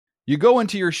You go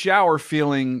into your shower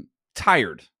feeling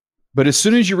tired, but as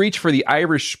soon as you reach for the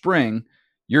Irish Spring,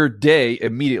 your day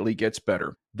immediately gets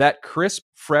better. That crisp,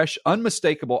 fresh,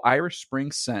 unmistakable Irish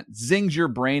Spring scent zings your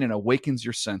brain and awakens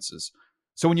your senses.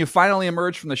 So when you finally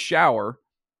emerge from the shower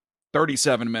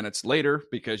 37 minutes later,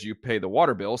 because you pay the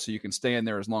water bill so you can stay in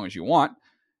there as long as you want,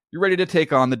 you're ready to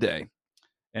take on the day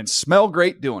and smell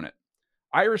great doing it.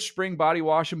 Irish Spring Body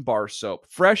Wash and Bar Soap.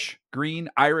 Fresh, green,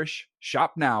 Irish.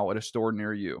 Shop now at a store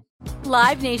near you.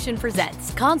 Live Nation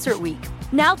presents Concert Week.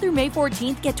 Now through May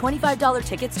 14th, get $25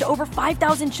 tickets to over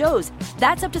 5,000 shows.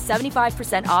 That's up to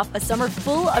 75% off a summer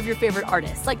full of your favorite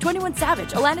artists like 21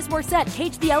 Savage, Alanis Morissette,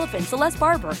 Cage the Elephant, Celeste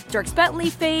Barber, Dierks Bentley,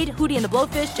 Fade, Hootie and the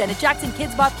Blowfish, Janet Jackson,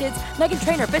 Kids Bop Kids, Meghan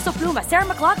Trainor, Bissell Pluma, Sarah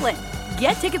McLachlan.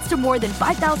 Get tickets to more than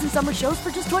 5,000 summer shows for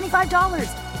just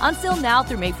 $25. On sale now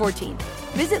through May 14th.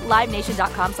 Visit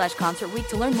LiveNation.com/Concert Week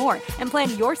to learn more and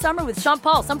plan your summer with Sean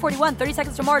Paul, Sum 41, 30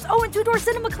 Seconds to Mars, and Two Door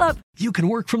Cinema Club. You can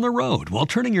work from the road while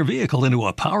turning your vehicle into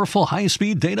a powerful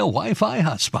high-speed data Wi-Fi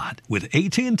hotspot with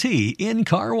AT&T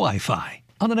in-car Wi-Fi.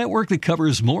 On a network that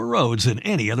covers more roads than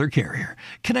any other carrier.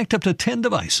 Connect up to 10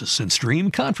 devices and stream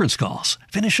conference calls.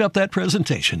 Finish up that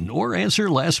presentation or answer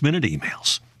last-minute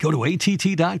emails. Go to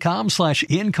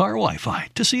att.com/in-car Wi-Fi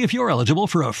to see if you're eligible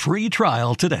for a free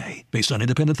trial today. Based on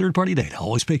independent third-party data,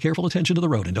 always pay careful attention to the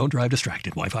road and don't drive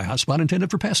distracted. Wi-Fi hotspot intended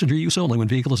for passenger use only when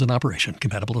vehicle is in operation.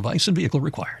 Compatible device and vehicle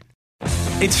required.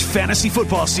 It's fantasy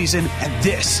football season, and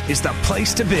this is the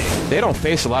place to be. They don't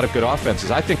face a lot of good offenses.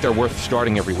 I think they're worth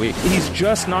starting every week. He's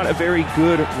just not a very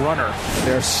good runner.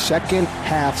 Their second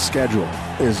half schedule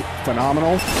is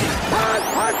phenomenal.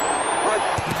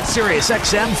 Sirius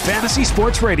XM Fantasy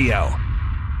Sports Radio.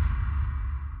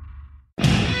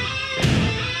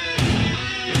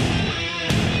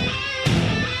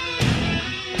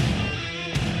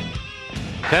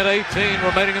 (10:18)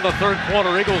 remaining in the third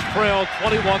quarter. Eagles trail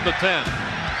 21-10.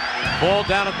 Ball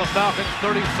down at the Falcons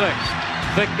 36.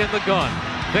 Vick in the gun.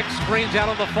 Vick screens out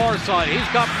on the far side. He's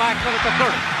got Macklin at the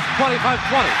 30.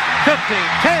 25-20. 15.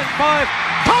 10-5.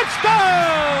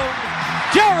 Touchdown!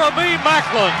 Jeremy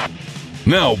Macklin.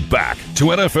 Now back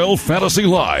to NFL Fantasy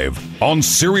Live on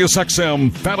Sirius XM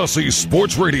Fantasy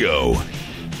Sports Radio.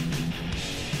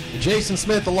 Jason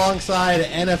Smith alongside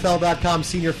NFL.com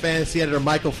senior fantasy editor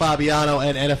Michael Fabiano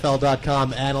and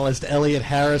NFL.com analyst Elliot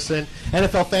Harrison.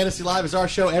 NFL Fantasy Live is our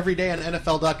show every day on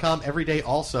NFL.com, every day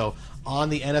also on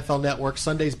the NFL Network.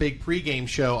 Sunday's big pregame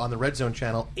show on the Red Zone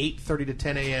channel, 8:30 to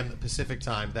 10 a.m. Pacific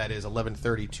time. That is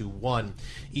 11:30 to 1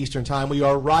 Eastern time. We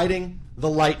are riding the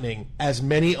lightning, as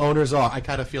many owners are. I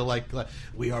kind of feel like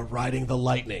we are riding the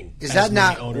lightning. Is that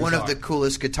not one of the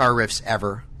coolest guitar riffs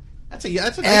ever? That's a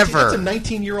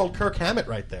 19-year-old Kirk Hammett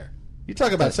right there. You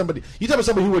talk about somebody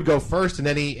who would go first in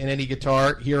any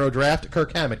guitar hero draft.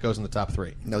 Kirk Hammett goes in the top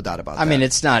 3. No doubt about that. I mean,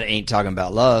 it's not "Ain't Talking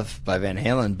About Love" by Van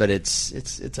Halen, but it's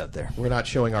up there. We're not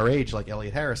showing our age like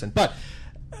Elliot Harrison. But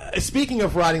speaking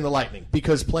of riding the lightning,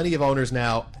 because plenty of owners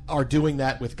now are doing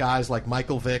that with guys like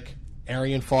Michael Vick,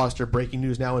 Arian Foster. Breaking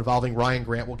news now involving Ryan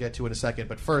Grant. We'll get to in a second.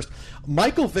 But first,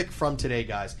 Michael Vick from today,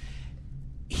 guys.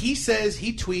 He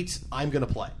tweets, "I'm going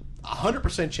to play."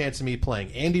 100% chance of me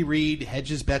playing. Andy Reid hedged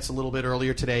his bets a little bit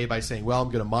earlier today by saying, well, I'm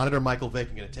going to monitor Michael Vick.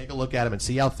 I'm going to take a look at him and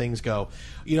see how things go.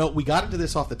 You know, we got into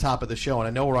this off the top of the show, and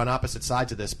I know we're on opposite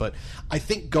sides of this, but I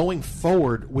think going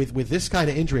forward with this kind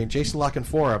of injury, and Jason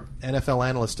Lockenfora, NFL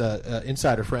analyst,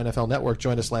 insider for NFL Network,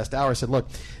 joined us last hour, said, look,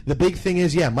 the big thing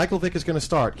is, Michael Vick is going to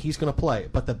start. He's going to play.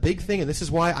 But the big thing, and this is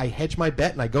why I hedge my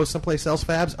bet and I go someplace else,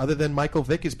 Fabs, other than Michael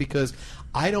Vick, is because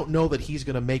I don't know that he's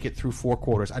going to make it through 4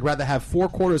 quarters. I'd rather have 4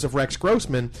 quarters of Rex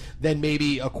Grossman than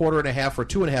maybe a quarter and a half or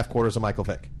 2.5 quarters of Michael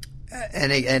Vick.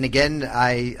 And again,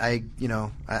 I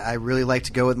really like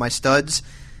to go with my studs.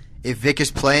 If Vick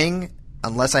is playing,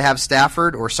 unless I have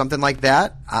Stafford or something like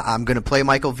that, I'm going to play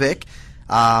Michael Vick.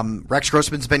 Rex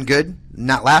Grossman's been good,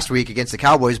 not last week against the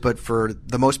Cowboys, but for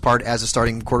the most part as a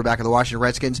starting quarterback of the Washington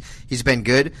Redskins, he's been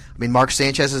good. I mean, Mark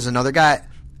Sanchez is another guy.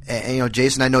 And,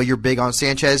 Jason, I know you're big on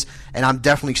Sanchez, and I'm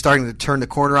definitely starting to turn the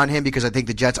corner on him because I think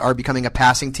the Jets are becoming a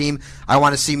passing team. I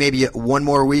want to see maybe one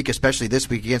more week, especially this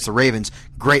week against the Ravens.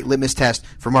 Great litmus test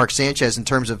for Mark Sanchez in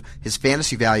terms of his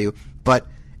fantasy value. But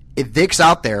if Vick's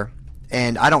out there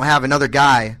and I don't have another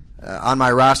guy on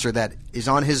my roster that is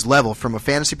on his level from a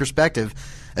fantasy perspective,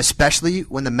 especially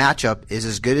when the matchup is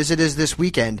as good as it is this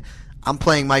weekend, I'm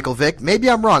playing Michael Vick. Maybe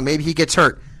I'm wrong. Maybe he gets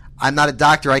hurt. I'm not a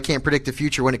doctor. I can't predict the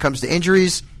future when it comes to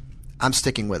injuries. I'm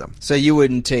sticking with him. So you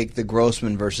wouldn't take the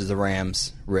Grossman versus the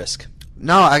Rams risk?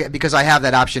 No, because I have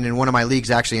that option in one of my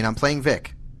leagues, actually, and I'm playing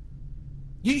Vick.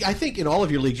 I think in all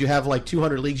of your leagues, you have like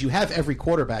 200 leagues. You have every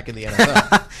quarterback in the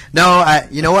NFL. No,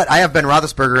 you know what? I have Ben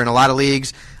Roethlisberger in a lot of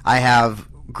leagues. I have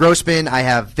Grossman. I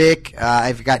have Vic.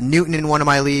 I've got Newton in one of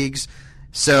my leagues.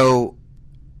 So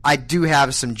I do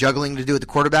have some juggling to do at the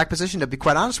quarterback position. To be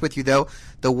quite honest with you, though,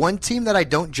 the one team that I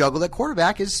don't juggle at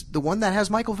quarterback is the one that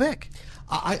has Michael Vick.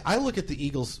 I look at the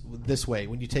Eagles this way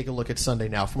when you take a look at Sunday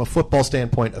now from a football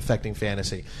standpoint affecting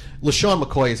fantasy. LeSean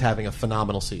McCoy is having a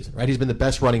phenomenal season, right? He's been the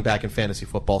best running back in fantasy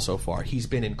football so far. He's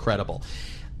been incredible.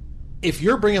 If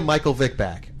you're bringing Michael Vick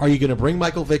back, are you going to bring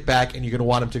Michael Vick back and you're going to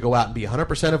want him to go out and be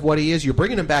 100% of what he is? You're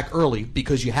bringing him back early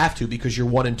because you have to, because you're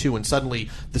 1-2, and suddenly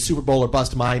the Super Bowl or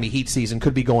bust Miami Heat season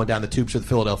could be going down the tubes for the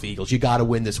Philadelphia Eagles. You got to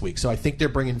win this week. So I think they're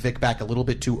bringing Vick back a little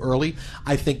bit too early.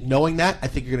 I think knowing that, I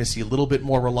think you're going to see a little bit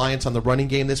more reliance on the running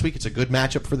game this week. It's a good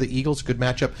matchup for the Eagles, good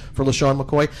matchup for LeSean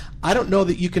McCoy. I don't know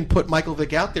that you can put Michael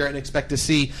Vick out there and expect to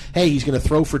see, hey, he's going to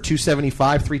throw for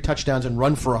 275, 3 touchdowns, and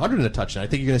run for 100 and a touchdown. I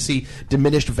think you're going to see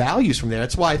diminished values from there.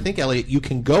 That's why I think, Elliot, you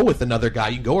can go with another guy.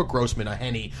 You can go a Grossman, a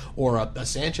Henne, or a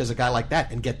Sanchez, a guy like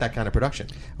that, and get that kind of production.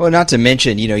 Well, not to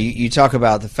mention, you talk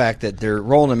about the fact that they're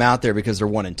rolling him out there because they're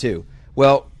 1-2.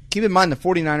 Well, keep in mind the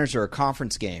 49ers are a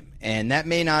conference game, and that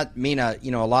may not mean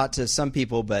a lot to some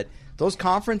people, but those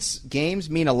conference games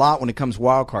mean a lot when it comes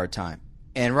wild card time.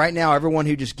 And right now, everyone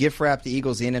who just gift wrapped the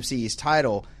Eagles the NFC East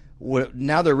title,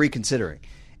 now they're reconsidering.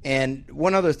 And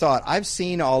one other thought, I've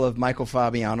seen all of Michael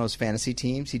Fabiano's fantasy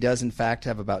teams. He does, in fact,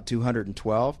 have about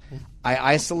 212. I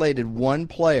isolated one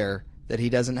player that he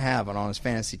doesn't have on his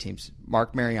fantasy teams,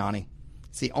 Mark Mariani.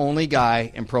 It's the only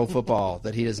guy in pro football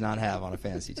that he does not have on a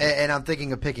fantasy team. And I'm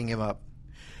thinking of picking him up.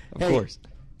 Of course.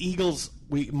 Eagles,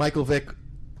 Michael Vick,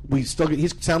 he sounds like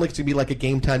it's going to be like a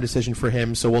game-time decision for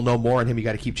him, so we'll know more on him. You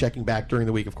got to keep checking back during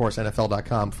the week, of course,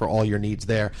 NFL.com for all your needs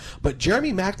there. But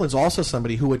Jeremy Maclin's also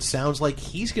somebody who it sounds like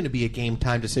he's going to be a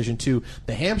game-time decision, too.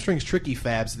 The hamstring's tricky,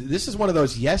 Fabs. This is one of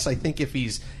those, yes, I think if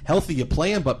he's healthy, you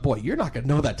play him, but, boy, you're not going to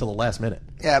know that till the last minute.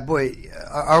 Yeah, boy,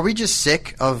 are we just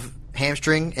sick of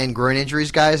hamstring and groin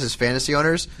injuries, guys, as fantasy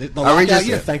owners? Thank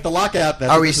the lockout.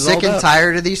 Are we sick and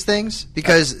tired of these things?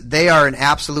 Because they are an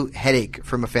absolute headache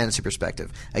from a fantasy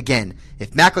perspective. Again,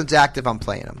 if Macklin's active, I'm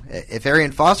playing him. If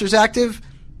Arian Foster's active,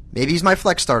 maybe he's my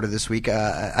flex starter this week.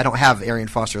 I don't have Arian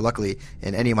Foster, luckily,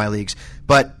 in any of my leagues.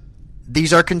 But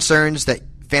these are concerns that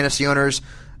fantasy owners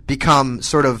become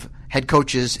sort of head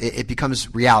coaches. It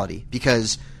becomes reality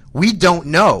because we don't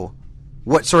know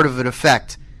what sort of an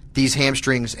effect these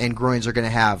hamstrings and groins are going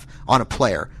to have on a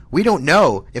player. We don't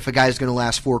know if a guy is going to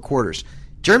last 4 quarters.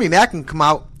 Jeremy Maclin come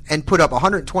out and put up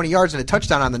 120 yards and a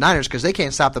touchdown on the Niners because they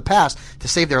can't stop the pass to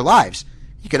save their lives.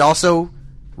 You could also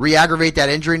re-aggravate that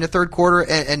injury in the third quarter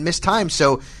and miss time,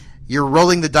 so you're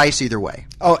rolling the dice either way.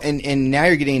 Oh, and now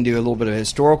you're getting into a little bit of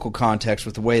historical context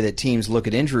with the way that teams look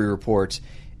at injury reports.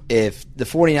 If the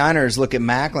 49ers look at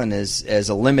Maclin as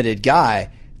a limited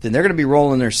guy, then they're going to be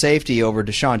rolling their safety over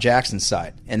Deshaun Jackson's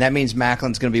side. And that means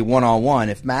Macklin's going to be one-on-one.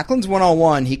 If Macklin's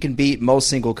one-on-one, he can beat most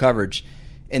single coverage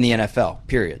in the NFL,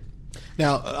 period.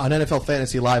 Now, on NFL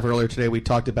Fantasy Live earlier today, we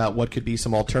talked about what could be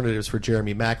some alternatives for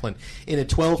Jeremy Maclin. In a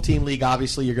 12-team league,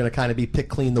 obviously, you're going to kind of be pick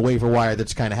clean the waiver wire.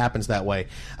 That kind of happens that way.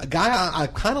 A guy I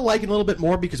kind of like it a little bit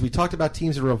more because we talked about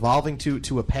teams that are evolving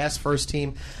to a pass-first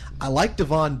team. I like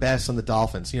Devon Bess on the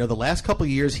Dolphins. The last couple of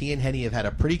years, he and Henne have had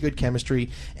a pretty good chemistry,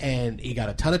 and he got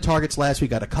a ton of targets last week,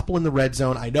 got a couple in the red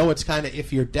zone. I know it's kind of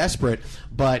if you're desperate,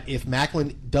 but if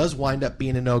Maclin does wind up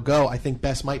being a no-go, I think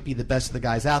Bess might be the best of the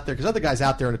guys out there, because other guys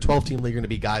out there in a 12-team league are going to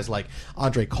be guys like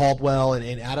Andre Caldwell,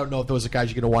 and I don't know if those are guys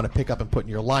you're going to want to pick up and put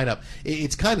in your lineup.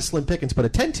 It's kind of slim pickings, but a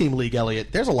 10-team league, Elliot,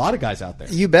 there's a lot of guys out there.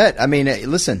 You bet. I mean,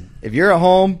 listen, if you're at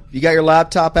home, you got your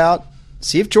laptop out,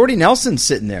 see if Jordy Nelson's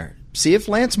sitting there. See if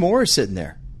Lance Moore is sitting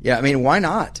there. Yeah, I mean, why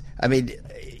not? I mean,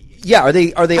 yeah, are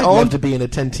they I'd owned? love to be in a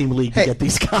 10-team league to get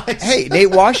these guys. Hey,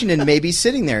 Nate Washington may be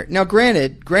sitting there. Now,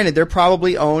 granted, they're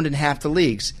probably owned in half the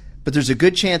leagues, but there's a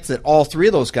good chance that all 3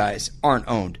 of those guys aren't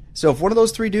owned. So if one of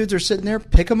those 3 dudes are sitting there,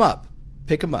 pick them up.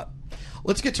 Pick them up.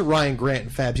 Let's get to Ryan Grant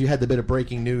and Fabs. You had the bit of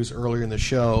breaking news earlier in the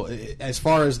show. As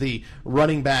far as the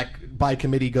running back by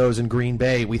committee goes in Green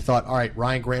Bay, we thought, all right,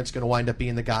 Ryan Grant's going to wind up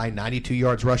being the guy. 92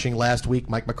 yards rushing last week.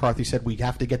 Mike McCarthy said we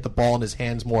have to get the ball in his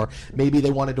hands more. Maybe they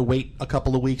wanted to wait a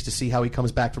couple of weeks to see how he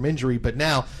comes back from injury. But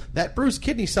now that bruised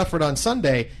kidney suffered on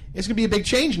Sunday, it's going to be a big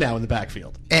change now in the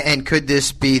backfield. And could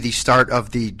this be the start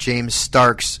of the James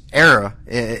Starks era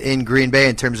in Green Bay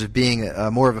in terms of being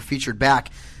more of a featured back?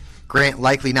 Grant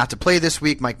likely not to play this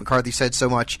week. Mike McCarthy said so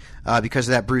much because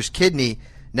of that bruised kidney.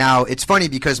 Now, it's funny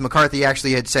because McCarthy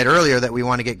actually had said earlier that we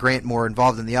want to get Grant more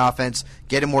involved in the offense,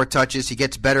 get him more touches. He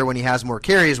gets better when he has more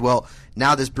carries. Well,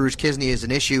 now this Bruce Kisney is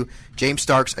an issue. James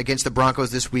Starks against the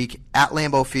Broncos this week at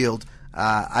Lambeau Field.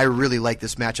 I really like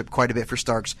this matchup quite a bit for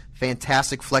Starks.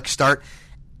 Fantastic flex start.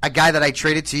 A guy that I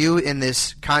traded to you in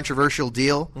this controversial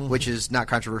deal, which is not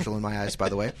controversial in my eyes, by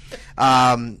the way,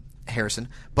 Harrison.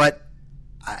 But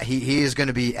he is going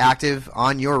to be active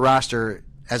on your roster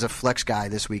as a flex guy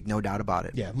this week, no doubt about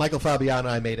it. Yeah, Michael Fabiano and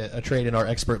I made a trade in our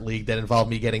expert league that involved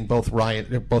me getting both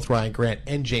Ryan Grant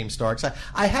and James Starks.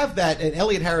 I have that, and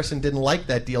Elliot Harrison didn't like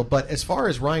that deal. But as far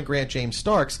as Ryan Grant, James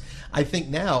Starks, I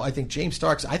think James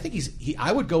Starks. I think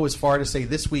I would go as far to say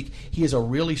this week he is a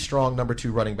really strong number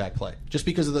 2 running back play, just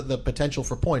because of the potential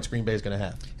for points Green Bay is going to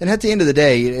have. And at the end of the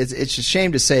day, it's a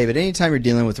shame to say, but anytime you're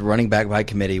dealing with a running back by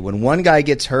committee, when one guy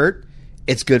gets hurt,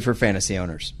 it's good for fantasy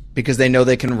owners, because they know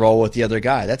they can roll with the other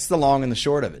guy. That's the long and the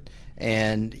short of it.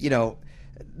 And,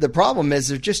 the problem is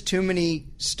there's just too many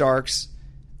Starks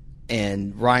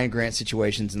and Ryan Grant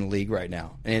situations in the league right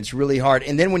now. And it's really hard.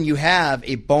 And then when you have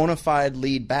a bona fide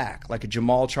lead back, like a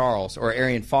Jamal Charles or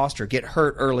Arian Foster, get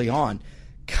hurt early on,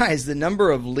 guys, the number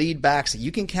of lead backs that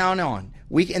you can count on,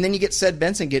 and then you get Sed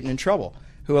Benson getting in trouble,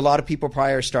 who a lot of people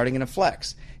probably are starting in a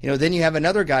flex. Then you have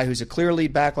another guy who's a clear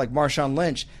lead back like Marshawn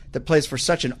Lynch that plays for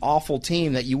such an awful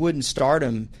team that you wouldn't start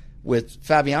him with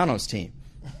Fabiano's team.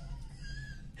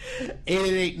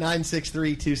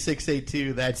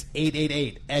 888-963-2682. That's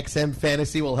 888-XM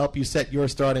Fantasy will help you set your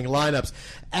starting lineups.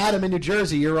 Adam in New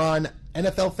Jersey, you're on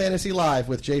NFL Fantasy Live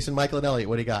with Jason, Michael, and Elliot.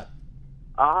 What do you got?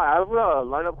 I have a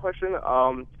lineup question.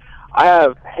 I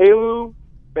have Halu,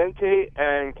 Ben Tate,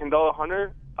 and Kendall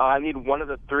Hunter. I need one of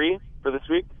the 3 for this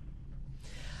week.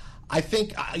 I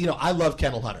think, I love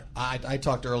Kendall Hunter. I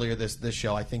talked earlier this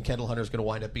show. I think Kendall Hunter is going to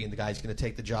wind up being the guy who's going to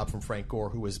take the job from Frank Gore,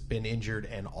 who has been injured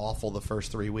and awful the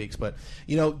first 3 weeks. But,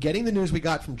 getting the news we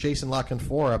got from Jason La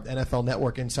Canfora of NFL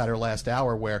Network Insider last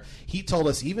hour, where he told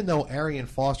us even though Arian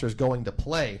Foster is going to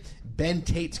play, Ben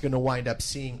Tate's going to wind up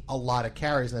seeing a lot of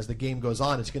carries, and as the game goes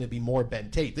on, it's going to be more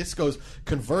Ben Tate. This goes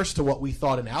converse to what we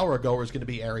thought an hour ago was going to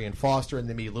be Arian Foster and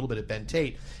then maybe a little bit of Ben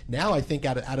Tate. Now I think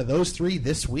out of those 3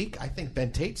 this week, I think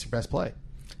Ben Tate's your best play.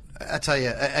 I tell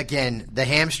you, again, the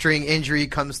hamstring injury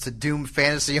comes to doom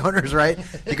fantasy owners, right?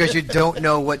 Because you don't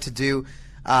know what to do.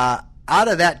 Out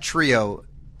of that trio,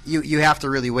 you have to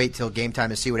really wait till game time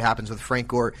to see what happens with Frank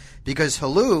Gore, because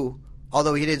Halu,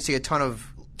 although he didn't see a ton of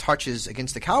touches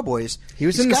against the Cowboys, he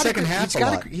was in the second half a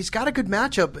lot. He's got a good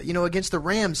matchup, against the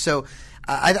Rams. So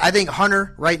I think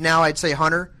Hunter right now. I'd say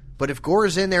Hunter, but if Gore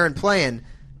is in there and playing,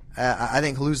 I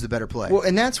think Halu's the better play. Well,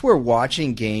 and that's where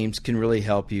watching games can really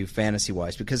help you fantasy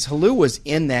wise, because Halu was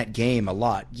in that game a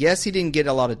lot. Yes, he didn't get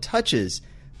a lot of touches,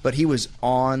 but he was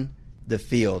on the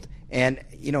field. And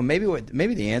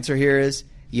maybe the answer here is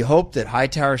you hope that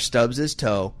Hightower stubs his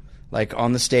toe, like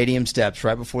on the stadium steps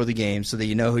right before the game, so that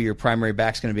you know who your primary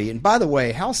back's going to be. And by the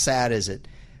way, how sad is it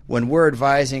when we're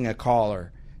advising a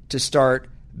caller to start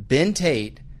Ben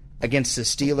Tate against the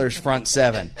Steelers' front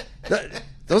 7?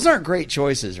 Those aren't great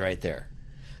choices right there.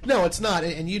 No, it's not.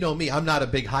 And you know me, I'm not a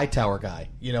big Hightower guy.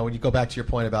 When you go back to your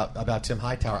point about Tim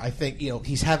Hightower, I think,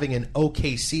 he's having an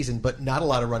okay season, but not a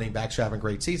lot of running backs are having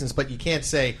great seasons. But you can't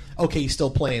say, okay, he's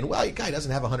still playing. Well, your guy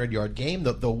doesn't have a 100-yard game.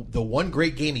 The one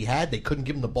great game he had, they couldn't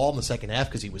give him the ball in the second half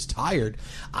because he was tired.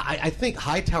 I think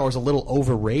Hightower's a little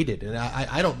overrated, and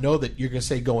I don't know that you're going to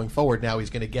say going forward now he's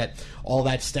going to get all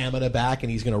that stamina back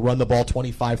and he's going to run the ball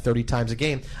 25, 30 times a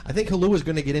game. I think Halu is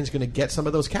going to get in, is going to get some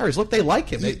of those carries. Look, they like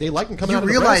him. They like him coming out of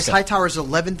the You realize Hightower's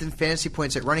 11th in fantasy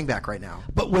points at running back right now.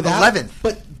 But without 11th.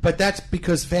 But that's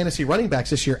because fantasy running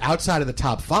backs this year, outside of the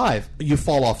top 5, you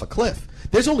fall off a cliff.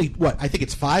 There's only, I think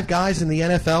it's 5 guys in the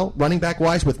NFL, running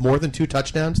back-wise, with more than 2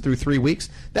 touchdowns through 3 weeks.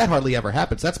 That hardly ever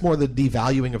happens. That's more the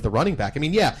devaluing of the running back. I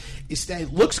mean, yeah,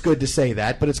 it looks good to say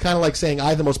that, but it's kind of like saying I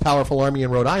have the most powerful army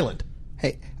in Rhode Island.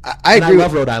 Hey, I agree. I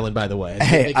love Rhode Island, by the way.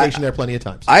 I vacation there plenty of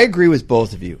times. I agree with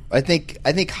both of you. I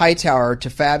think Hightower, to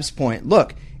Fab's point,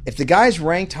 look, if the guy's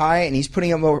ranked high and he's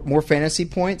putting up more fantasy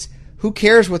points, who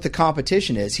cares what the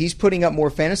competition is? He's putting up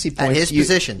more fantasy points. At his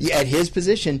position. At his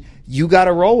position, you got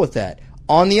to roll with that.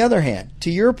 On the other hand, to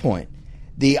your point,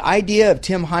 the idea of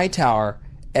Tim Hightower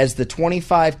as the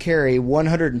 25 carry,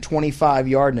 125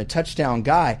 yard and a touchdown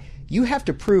guy, you have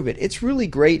to prove it. It's really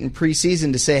great in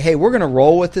preseason to say, hey, we're going to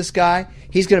roll with this guy.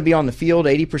 He's going to be on the field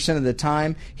 80% of the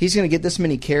time. He's going to get this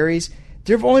many carries.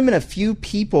 There have only been a few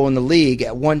people in the league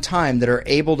at one time that are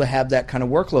able to have that kind of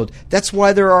workload. That's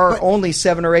why there are only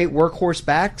 7 or 8 workhorse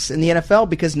backs in the NFL,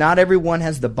 because not everyone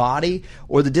has the body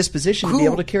or the disposition to be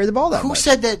able to carry the ball that much. Who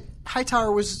said that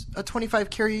Hightower was a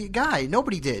 25-carry guy.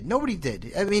 Nobody did.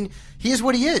 I mean, he is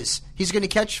what he is. He's going to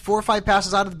catch 4 or 5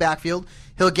 passes out of the backfield.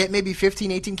 He'll get maybe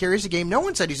 15, 18 carries a game. No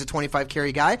one said he's a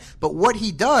 25-carry guy, but what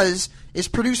he does is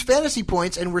produce fantasy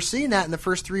points, and we're seeing that in the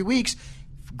first 3 weeks.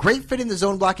 Great fit in the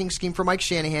zone blocking scheme for Mike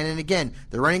Shanahan, and again,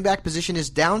 the running back position is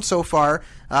down so far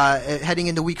heading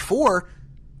into week 4,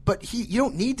 but you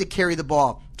don't need to carry the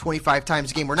ball 25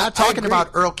 times a game. We're not talking about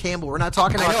Earl Campbell. We're not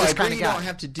talking about this kind of guy. You don't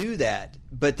have to do that,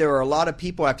 but there are a lot of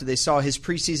people after they saw his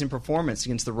preseason performance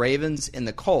against the Ravens and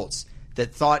the Colts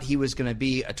that thought he was going to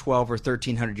be a 1,200 or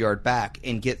 1,300-yard back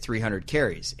and get 300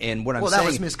 carries. And what I'm saying, that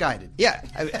was misguided. Yeah,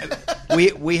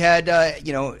 we had an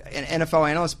NFL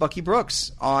analyst, Bucky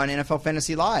Brooks, on NFL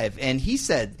Fantasy Live, and he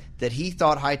said that he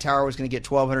thought Hightower was going to get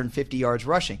 1,250 yards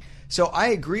rushing. So I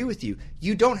agree with you.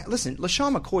 You don't listen.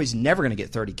 LaShawn McCoy's never going to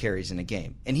get 30 carries in a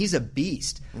game, and he's a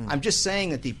beast. I'm just saying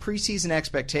that the preseason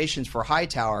expectations for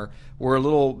Hightower were a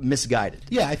little misguided.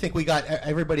 Yeah, I think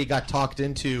everybody got talked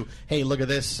into, hey, look at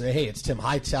this. Hey, it's Tim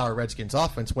Hightower, Redskins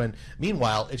offense. When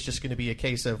meanwhile, it's just going to be a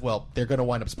case of, well, they're going to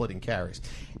wind up splitting carries.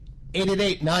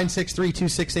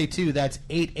 888-963-2682. That's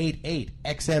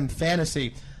 888-XM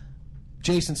Fantasy.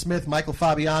 Jason Smith, Michael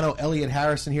Fabiano, Elliot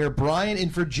Harrison here. Brian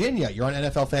in Virginia. You're on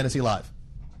NFL Fantasy Live.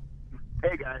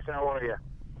 Hey, guys. How are you?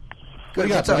 Good.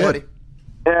 What's up, buddy?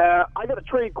 I got a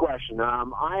trade question.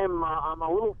 I'm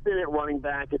a little thin at running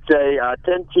back. It's a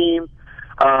 10-team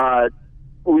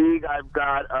league. I've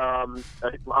got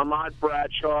Ahmad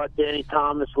Bradshaw, Danny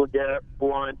Thomas, LeGarrette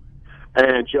Blount,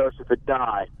 and Joseph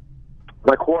Adai.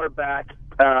 My quarterback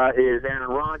is Aaron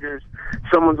Rodgers.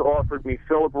 Someone's offered me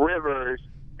Phillip Rivers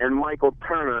and Michael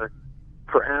Turner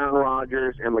for Aaron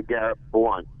Rodgers and LeGarrette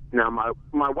Blount. Now,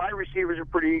 my wide receivers are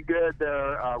pretty good.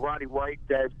 They're Roddy White,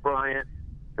 Dez Bryant,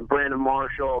 and Brandon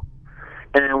Marshall.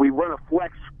 And we run a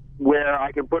flex where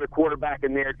I can put a quarterback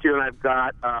in there, too, and I've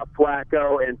got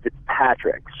Flacco and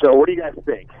Fitzpatrick. So what do you guys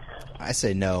think? I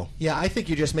say no. Yeah, I think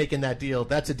you're just making that deal.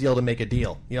 That's a deal to make a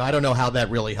deal. I don't know how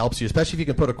that really helps you, especially if you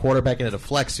can put a quarterback in at a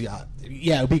flex. Yeah,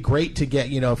 it would be great to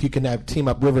get, if you can team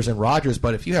up Rivers and Rodgers,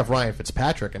 but if you have Ryan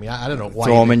Fitzpatrick, I don't know why.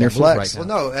 Throw him in your flex. Right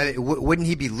now. Well, no, wouldn't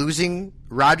he be losing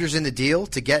Rodgers in the deal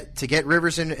to get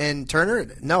Rivers and Turner?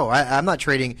 No, I'm not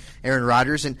trading Aaron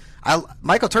Rodgers. And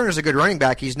Michael Turner's a good running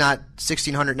back. He's not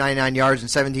 1,699 yards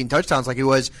and 17 touchdowns like he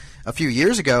was a few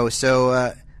years ago,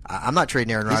 so I'm not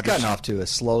trading Aaron Rodgers. He's gotten off to a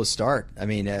slow start.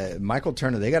 Michael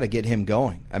Turner, they got to get him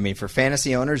going. For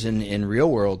fantasy owners in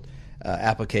real world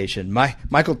application,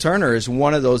 Michael Turner is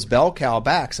one of those bell cow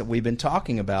backs that we've been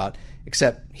talking about,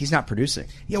 except he's not producing.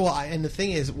 Yeah, well, and the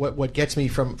thing is, what gets me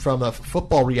from a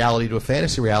football reality to a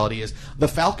fantasy reality is the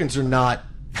Falcons are not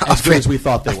as good as we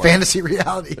thought they were. Fantasy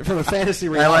reality. From a fantasy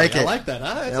reality. I like that.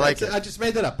 I just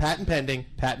made that up. Patent pending.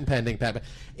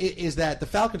 Is that the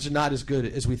Falcons are not as good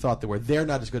as we thought they were. They're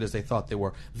not as good as they thought they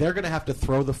were. They're going to have to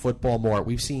throw the football more.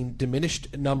 We've seen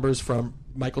diminished numbers from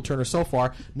Michael Turner so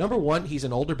far. Number one, he's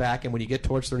an older back, and when you get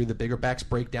towards 30, the bigger backs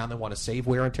break down. They want to save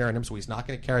wear and tear on him, so he's not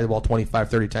going to carry the ball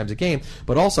 25, 30 times a game.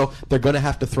 But also, they're going to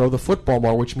have to throw the football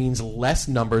more, which means less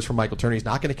numbers for Michael Turner. He's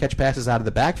not going to catch passes out of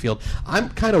the backfield. I'm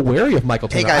kind of wary of Michael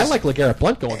Turner. Hey guys, I like LeGarrette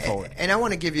Blount going forward. And I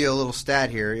want to give you a little stat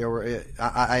here.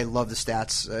 I love the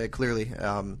stats, clearly.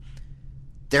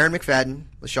 Darren McFadden,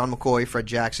 LaShawn McCoy, Fred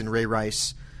Jackson, Ray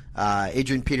Rice,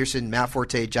 Adrian Peterson, Matt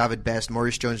Forte, Javid Best,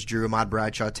 Maurice Jones-Drew, Ahmad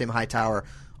Bradshaw, Tim Hightower.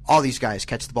 All these guys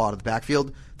catch the ball out of the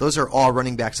backfield. Those are all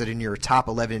running backs that are in your top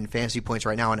 11 in fantasy points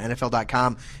right now on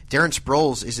NFL.com. Darren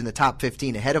Sproles is in the top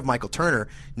 15 ahead of Michael Turner,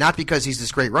 not because he's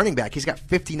this great running back. He's got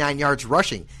 59 yards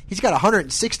rushing. He's got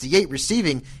 168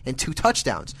 receiving and 2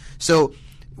 touchdowns. So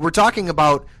we're talking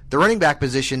about the running back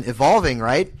position evolving,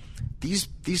 right?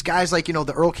 These guys like,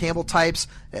 the Earl Campbell types,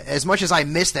 as much as I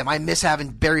miss them, I miss having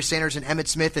Barry Sanders and Emmitt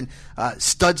Smith and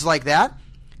studs like that.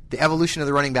 The evolution of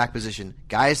the running back position,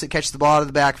 guys that catch the ball out of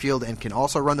the backfield and can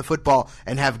also run the football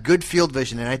and have good field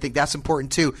vision, and I think that's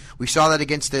important too. We saw that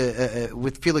against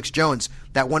with Felix Jones,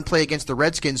 that one play against the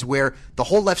Redskins where the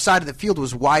whole left side of the field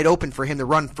was wide open for him to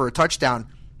run for a touchdown.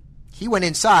 He went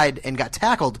inside and got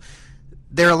tackled.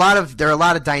 There are a lot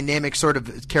of dynamic sort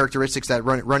of characteristics that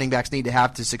running backs need to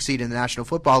have to succeed in the National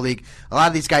Football League. A lot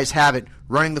of these guys have it,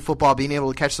 running the football, being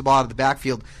able to catch the ball out of the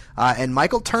backfield. And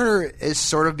Michael Turner is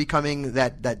sort of becoming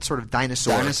that sort of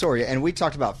dinosaur. Yeah. And we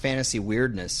talked about fantasy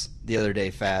weirdness the other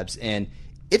day, Fabs, and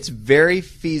it's very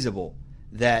feasible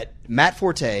that Matt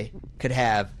Forte could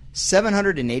have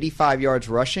 785 yards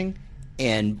rushing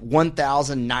and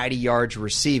 1,090 yards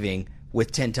receiving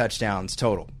with 10 touchdowns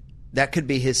total. That could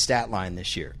be his stat line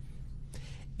this year.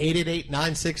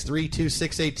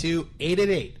 888-963-2682,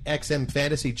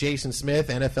 888-XM-Fantasy, Jason Smith,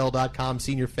 NFL.com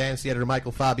senior fantasy editor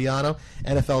Michael Fabiano,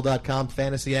 NFL.com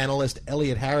fantasy analyst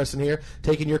Elliot Harrison here,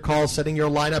 taking your calls, setting your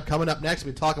lineup. Coming up next,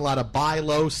 we've been talking a lot of buy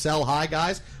low, sell high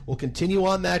guys. We'll continue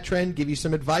on that trend, give you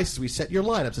some advice as we set your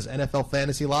lineups as NFL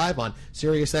Fantasy Live on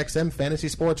SiriusXM Fantasy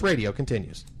Sports Radio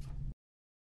continues.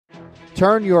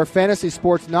 Turn your fantasy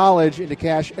sports knowledge into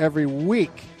cash every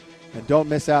week. And don't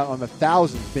miss out on the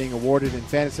thousands being awarded in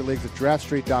fantasy leagues at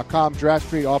DraftStreet.com.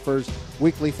 DraftStreet offers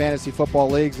weekly fantasy football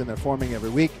leagues, and they're forming every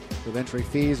week with entry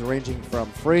fees ranging from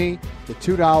free to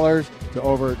 $2 to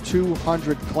over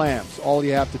 200 clams. All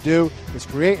you have to do is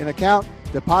create an account,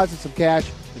 deposit some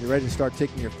cash, and you're ready to start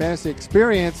taking your fantasy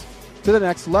experience to the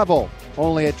next level.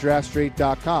 Only at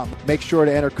DraftStreet.com. Make sure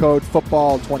to enter code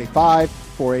FOOTBALL25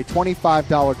 for a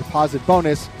 $25 deposit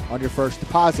bonus on your first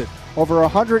deposit. Over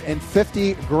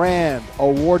 $150,000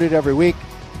 awarded every week,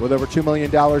 with over $2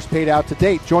 million paid out to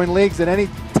date. Join leagues at any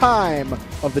time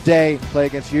of the day. Play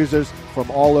against users from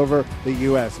all over the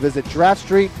U.S. Visit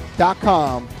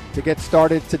DraftStreet.com to get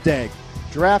started today.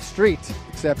 DraftStreet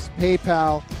accepts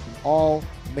PayPal and all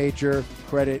major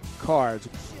credit cards.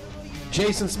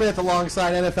 Jason Smith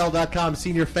alongside NFL.com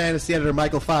senior fantasy editor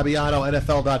Michael Fabiano,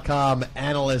 NFL.com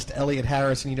analyst Elliot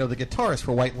Harrison. You know, the guitarist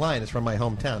for White Lion is from my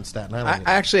hometown, Staten Island.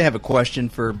 I actually have a question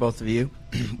for both of you.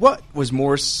 What was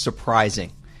more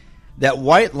surprising, that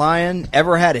White Lion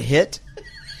ever had a hit,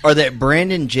 or that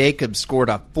Brandon Jacobs scored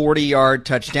a 40-yard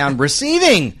touchdown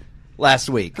receiving last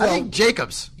week? I think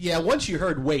Jacobs. Yeah, once you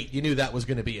heard wait, you knew that was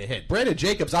going to be a hit. Brandon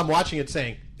Jacobs, I'm watching it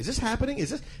saying, is this happening?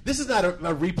 This is not a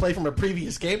replay from a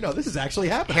previous game? No, this is actually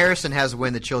happening. Harrison has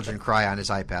When the Children Cry on his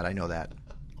iPad. I know that.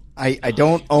 I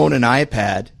don't own an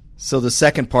iPad, so the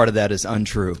second part of that is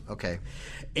untrue. Okay.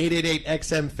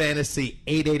 888-XM-Fantasy,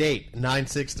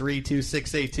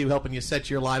 888-963-2682, helping you set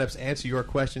your lineups, answer your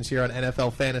questions here on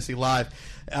NFL Fantasy Live.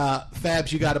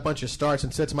 Fabs, you got a bunch of starts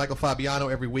and sits. Michael Fabiano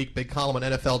every week, big column on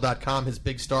NFL.com, his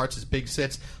big starts, his big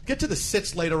sits. Get to the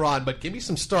sits later on, but give me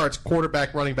some starts,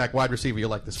 quarterback, running back, wide receiver you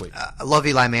like this week. I love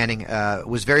Eli Manning.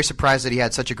 Was very surprised that he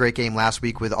had such a great game last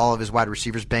week with all of his wide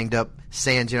receivers banged up.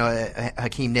 Sans,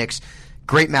 Hakeem Nicks.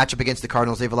 Great matchup against the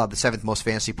Cardinals. They've allowed the 7th most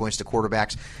fantasy points to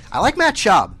quarterbacks. I like Matt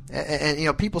Schaub.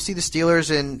 And people see the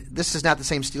Steelers, and this is not the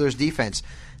same Steelers defense.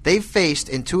 They've faced,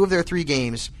 in 2 of their 3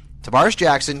 games, Tavares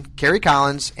Jackson, Kerry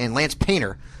Collins, and Lance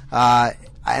Painter. And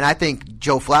I think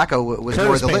Joe Flacco was Curtis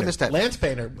more the Painter. litmus test. Lance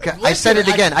Painter. I said it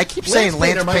again. I keep saying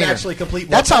Lance Painter. Might actually complete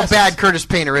more That's how passes. bad Curtis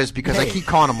Painter is, because I keep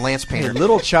calling him Lance Painter.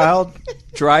 Little child,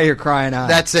 dry your crying eyes.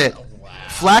 That's it.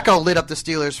 Flacco lit up the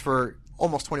Steelers for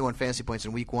almost 21 fantasy points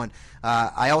in week 1.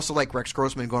 I also like Rex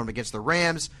Grossman going up against the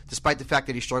Rams, despite the fact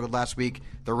that he struggled last week.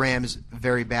 The Rams,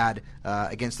 very bad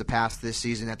against the pass this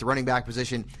season. At the running back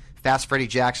position, fast Freddie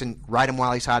Jackson, ride him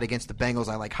while he's hot against the Bengals.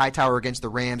 I like Hightower against the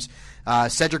Rams.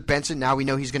 Cedric Benson, now we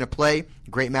know he's going to play.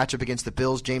 Great matchup against the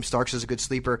Bills. James Starks is a good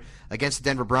sleeper against the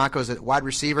Denver Broncos at wide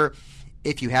receiver.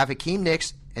 If you have Hakeem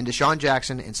Nicks and Deshaun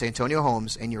Jackson and Santonio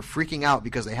Holmes, and you're freaking out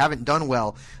because they haven't done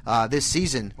well this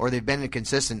season, or they've been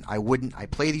inconsistent, I wouldn't. I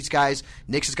play these guys.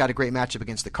 Nicks has got a great matchup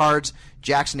against the Cards.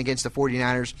 Jackson against the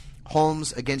 49ers.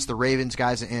 Holmes against the Ravens,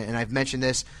 guys, and I've mentioned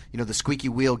this. The squeaky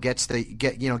wheel gets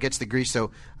the grease. So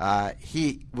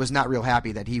he was not real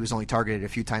happy that he was only targeted a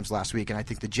few times last week. And I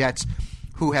think the Jets,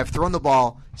 who have thrown the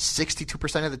ball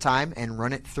 62% of the time and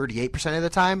run it 38% of the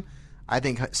time, I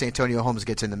think Santonio Holmes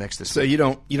gets in the mix this week. So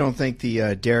you don't think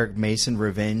the Derek Mason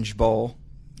Revenge Bowl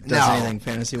does anything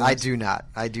fantasy-wise? I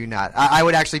do not. I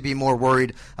would actually be more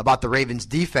worried about the Ravens'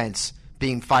 defense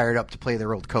being fired up to play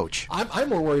their old coach. I'm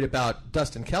more worried about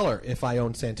Dustin Keller if I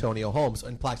own Santonio Holmes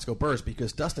and Plaxico Burress,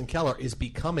 because Dustin Keller is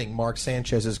becoming Mark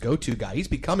Sanchez's go-to guy. He's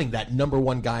becoming that number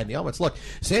 1 guy in the offense. Look,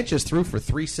 Sanchez threw for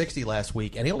 360 last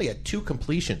week, and he only had 2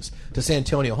 completions to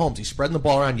Santonio Holmes. He's spreading the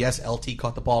ball around. Yes, LT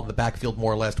caught the ball in the backfield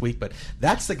more last week, but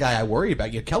that's the guy I worry about.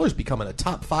 Keller's becoming a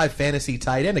top 5 fantasy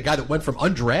tight end, a guy that went from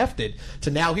undrafted to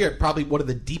now here at probably one of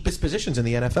the deepest positions in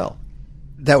the NFL.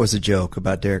 That was a joke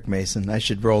about Derek Mason. I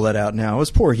should roll that out now. It was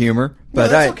poor humor,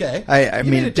 but that's okay. I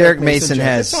mean, Derek Mason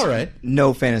has all right.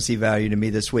 no fantasy value to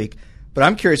me this week. But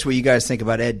I'm curious what you guys think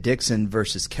about Ed Dixon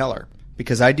versus Keller,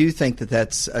 because I do think that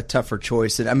that's a tougher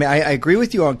choice. I mean, I agree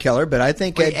with you on Keller, but I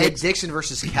think Ed Dixon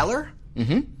versus Keller?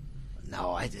 Mm-hmm.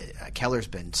 No, Keller's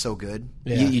been so good.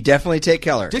 Yeah. You definitely take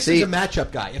Keller. Dixon's a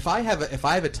matchup guy. If I have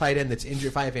a tight end that's injured,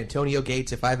 if I have Antonio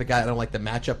Gates, if I have a guy I don't like the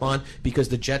matchup on, because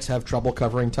the Jets have trouble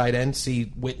covering tight ends,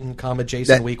 see Witten,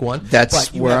 Jason week 1.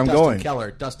 That's where I'm going.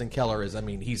 Dustin Keller is. I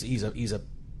mean, he's a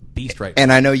beast right now.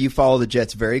 And I know you follow the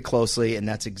Jets very closely, and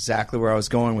that's exactly where I was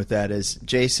going with that. Is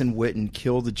Jason Witten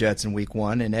killed the Jets in Week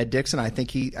 1, and Ed Dixon, I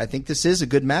think this is a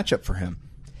good matchup for him.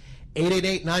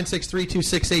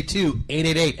 888-963-2682,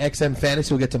 888-XM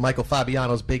Fantasy. We'll get to Michael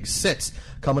Fabiano's big sits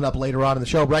coming up later on in the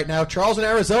show. Right now, Charles in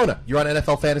Arizona. You're on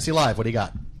NFL Fantasy Live. What do you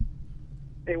got?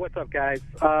 Hey, what's up, guys?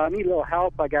 I need a little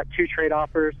help. I got 2 trade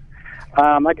offers.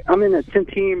 I'm in a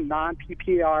 10-team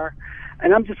non-PPR,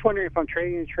 and I'm just wondering if I'm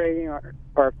trading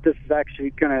or if this is actually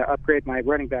going to upgrade my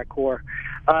running back core.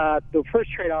 The first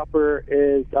trade offer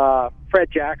is Fred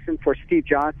Jackson for Steve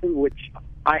Johnson, which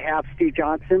I have Steve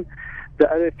Johnson. The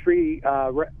other 3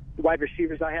 wide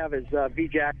receivers I have is V.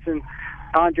 Jackson,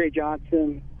 Andre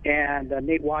Johnson, and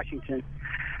Nate Washington.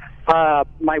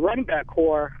 My running back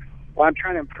core, what I'm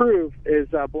trying to improve, is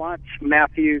Blanche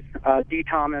Matthews, D.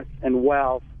 Thomas, and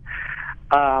Wells.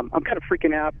 I'm kind of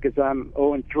freaking out because I'm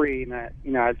 0-3, and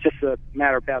it's just a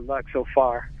matter of bad luck so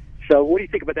far. So what do you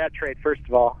think about that trade, first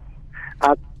of all?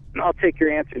 I'll take your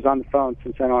answers on the phone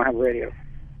since I don't have radio.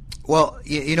 Well,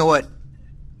 you know what?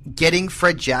 Getting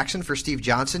Fred Jackson for Steve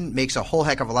Johnson makes a whole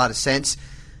heck of a lot of sense.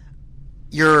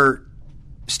 You're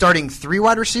starting 3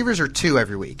 wide receivers or 2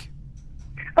 every week?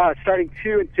 Starting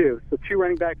 2 and 2. So 2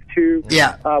 running backs, 2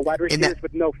 wide receivers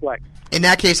with no flex. In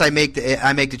that case, I make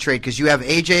the trade because you have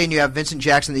AJ and you have Vincent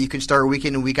Jackson that you can start week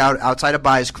in and week out outside of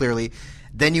buys clearly.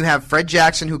 Then you have Fred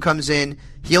Jackson who comes in.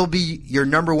 He'll be your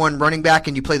number 1 running back,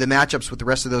 and you play the matchups with the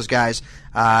rest of those guys.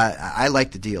 I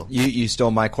like the deal. You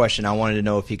stole my question. I wanted to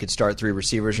know if he could start 3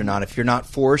 receivers or not. If you're not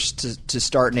forced to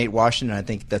start Nate Washington, I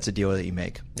think that's a deal that you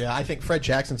make. Yeah, I think Fred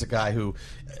Jackson's a guy who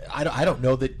I don't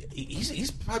know that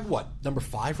he's probably number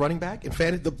 5 running back in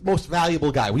fantasy, the most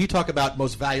valuable guy. When you talk about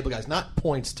most valuable guys, not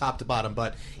points top to bottom,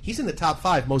 but he's in the top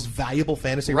 5 most valuable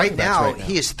fantasy running backs right now.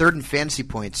 He is 3rd in fantasy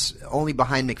points, only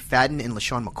behind McFadden and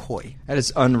LaShawn McCoy. That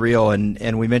is unreal,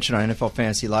 and we mentioned on NFL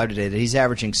Fantasy Live today that he's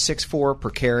averaging 6.4 per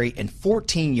carry and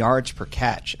 14 yards per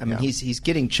catch. I mean, he's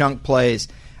getting chunk plays.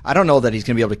 I don't know that he's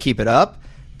going to be able to keep it up,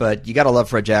 but you got to love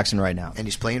Fred Jackson right now. And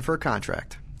he's playing for a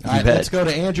contract. All right, let's go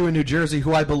to Andrew in New Jersey,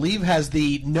 who I believe has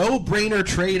the no-brainer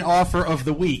trade offer of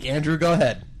the week. Andrew, go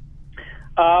ahead.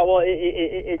 Well,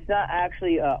 it's not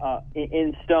actually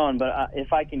in stone, but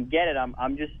if I can get it,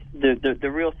 I'm just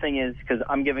the real thing is because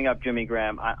I'm giving up Jimmy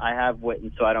Graham. I have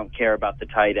Witten, so I don't care about the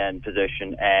tight end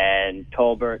position, and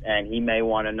Tolbert, and he may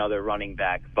want another running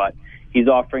back, but he's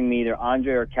offering me either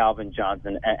Andre or Calvin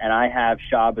Johnson, and I have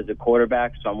Schaub as a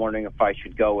quarterback, so I'm wondering if I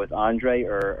should go with Andre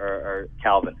or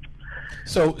Calvin.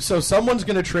 So someone's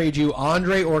going to trade you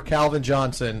Andre or Calvin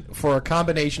Johnson for a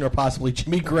combination or possibly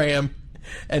Jimmy Graham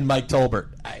and Mike Tolbert.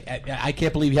 I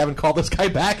can't believe you haven't called this guy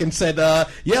back and said,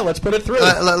 yeah, let's put it through.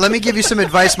 Let me give you some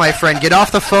advice, my friend. Get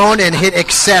off the phone and hit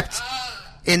accept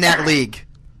in that league.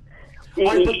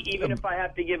 Even if I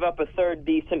have to give up a 3rd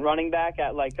decent running back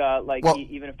at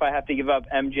even if I have to give up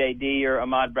MJD or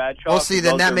Ahmad Bradshaw. Well, see,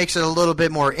 then that makes it a little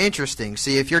bit more interesting.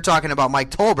 See, if you're talking about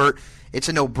Mike Tolbert, it's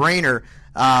a no-brainer.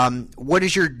 What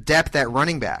is your depth at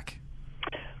running back?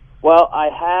 Well, I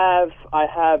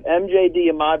have MJD,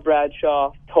 Ahmad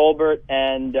Bradshaw, Tolbert,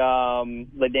 and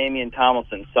LaDainian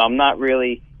Tomlinson. So I'm not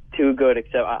really too good,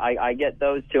 except I get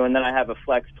those 2, and then I have a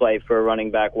flex play for a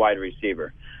running back wide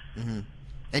receiver. Mm-hmm.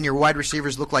 And your wide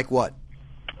receivers look like what?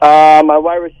 My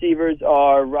wide receivers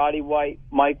are Roddy White,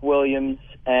 Mike Williams,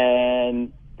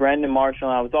 and Brandon Marshall.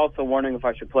 And I was also wondering if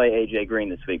I should play A.J. Green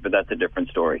this week, but that's a different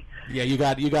story. Yeah, you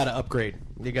got to upgrade.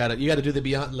 You got to do the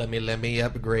beyond. Let me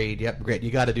upgrade. You upgrade.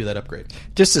 You got to do that upgrade.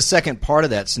 Just the second part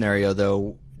of that scenario,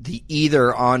 though, the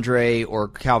either Andre or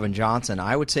Calvin Johnson.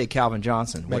 I would say Calvin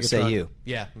Johnson. What say you?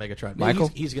 Yeah, Megatron. Michael,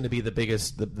 he's going to be the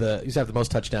biggest. He's going to have the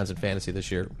most touchdowns in fantasy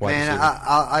this year. Man,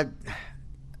 I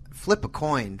flip a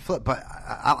coin. But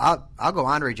I'll go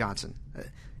Andre Johnson.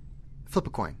 Flip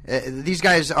a coin. These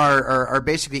guys are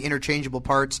basically interchangeable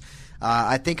parts.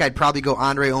 I think I'd probably go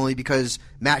Andre only because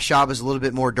Matt Schaub is a little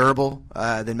bit more durable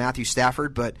than Matthew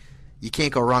Stafford, but you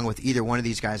can't go wrong with either one of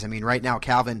these guys. I mean, right now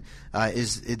Calvin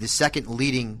is the 2nd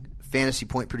leading fantasy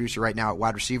point producer right now at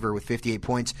wide receiver with 58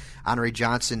 points. Andre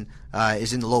Johnson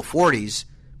is in the low 40s,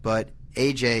 but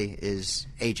AJ is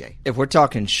AJ. If we're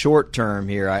talking short term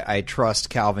here, I trust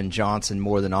Calvin Johnson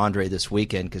more than Andre this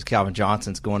weekend because Calvin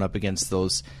Johnson's going up against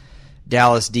those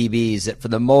Dallas DBs that for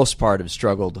the most part have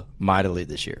struggled mightily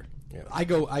this year. I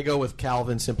go with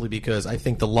Calvin simply because I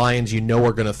think the Lions, are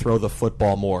going to throw the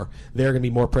football more. They're going to be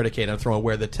more predicated on throwing,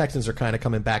 where the Texans are kind of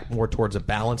coming back more towards a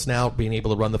balance now, being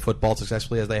able to run the football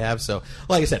successfully as they have. So,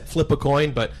 like I said, flip a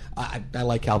coin, but I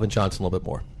like Calvin Johnson a little bit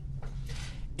more.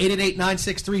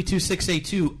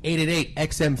 888-963-2682,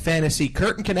 888-XM Fantasy.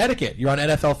 Kurt in Connecticut, you're on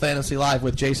NFL Fantasy Live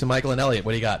with Jason, Michael, and Elliot.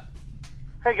 What do you got?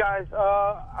 Hey, guys.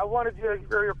 I wanted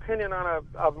your opinion on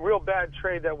a real bad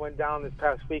trade that went down this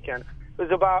past weekend. It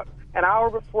was about an hour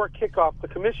before kickoff. The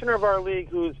commissioner of our league,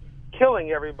 who's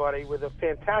killing everybody with a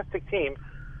fantastic team,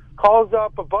 calls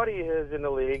up a buddy of his in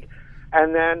the league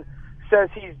and then says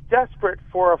he's desperate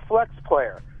for a flex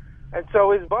player. And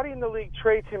so his buddy in the league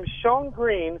trades him Sean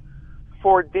Green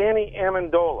for Danny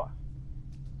Amendola.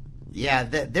 Yeah,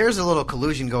 there's a little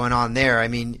collusion going on there. I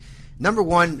mean, number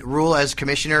one rule as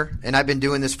commissioner, and I've been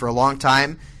doing this for a long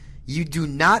time, you do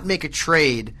not make a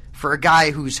trade for a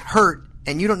guy who's hurt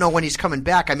and you don't know when he's coming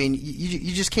back. I mean,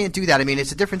 you just can't do that. I mean,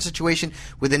 it's a different situation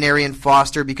with an Arian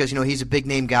Foster because, he's a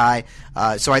big-name guy,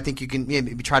 so I think you can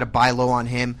maybe try to buy low on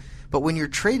him. But when you're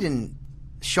trading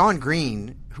Sean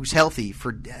Green, who's healthy,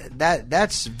 for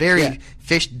that's very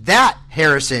fish. That,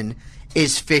 Harrison,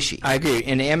 is fishy. I agree.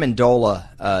 And Amendola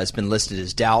has been listed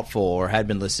as doubtful, or had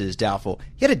been listed as doubtful.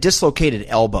 He had a dislocated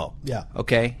elbow. Yeah.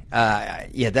 Okay.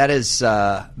 That is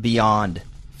beyond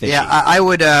fishy. Yeah, I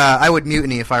would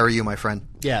mutiny if I were you, my friend.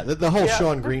 Yeah, the whole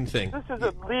Sean Green thing. This is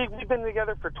a league we've been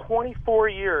together for 24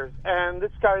 years, and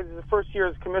this guy is the first year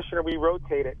as commissioner we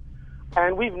rotated,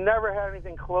 and we've never had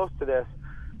anything close to this.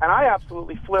 And I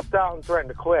absolutely flipped out and threatened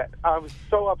to quit. I was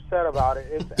so upset about it.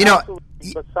 It's absolutely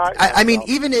beside I mean,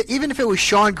 even if it was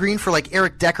Sean Green for like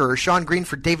Eric Decker, or Sean Green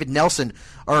for David Nelson,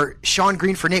 or Sean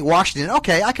Green for Nate Washington,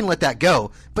 okay, I can let that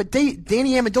go. But Danny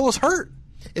Amendola's hurt.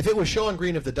 If it was Sean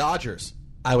Green of the Dodgers,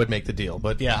 I would make the deal.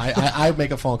 But yeah, I would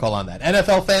make a phone call on that.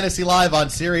 NFL Fantasy Live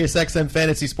on Sirius XM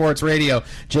Fantasy Sports Radio.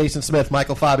 Jason Smith,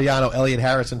 Michael Fabiano, Elliot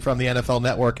Harrison from the NFL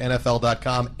Network,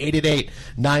 NFL.com,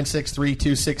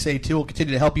 888-963-2682. We'll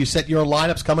continue to help you set your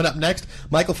lineups. Coming up next,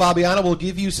 Michael Fabiano will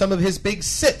give you some of his big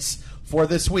sits for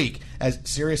this week as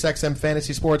Sirius XM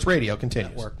Fantasy Sports Radio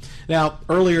continues. Now,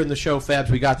 earlier in the show, Fabs,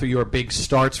 we got through your big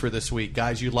starts for this week.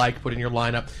 Guys you like, put in your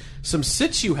lineup. Some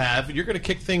sits you have, and you're going to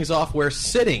kick things off where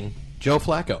sitting Joe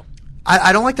Flacco.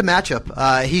 I don't like the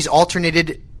matchup. He's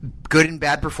alternated good and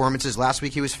bad performances. Last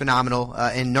week he was phenomenal,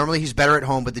 and normally he's better at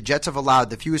home, but the Jets have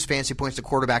allowed the fewest fantasy points to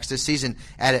quarterbacks this season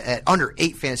at under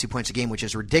 8 fantasy points a game, which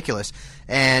is ridiculous.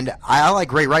 And I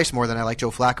like Ray Rice more than I like Joe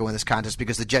Flacco in this contest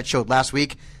because the Jets showed last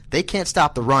week they can't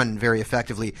stop the run very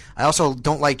effectively. I also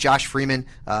don't like Josh Freeman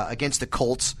against the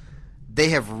Colts. They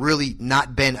have really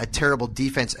not been a terrible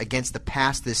defense against the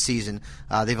pass this season.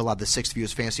 They've allowed the 6th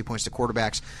fewest fantasy points to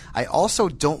quarterbacks. I also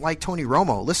don't like Tony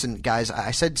Romo. Listen, guys,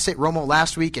 I said sit Romo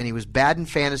last week, and he was bad in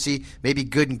fantasy, maybe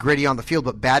good and gritty on the field,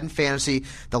 but bad in fantasy.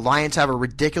 The Lions have a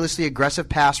ridiculously aggressive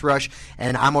pass rush,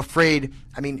 and I'm afraid,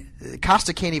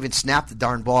 Costa can't even snap the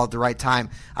darn ball at the right time.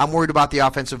 I'm worried about the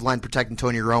offensive line protecting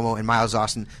Tony Romo, and Miles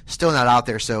Austin still not out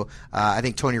there, so I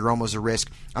think Tony Romo's a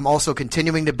risk. I'm also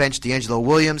continuing to bench D'Angelo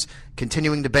Williams,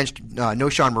 continuing to bench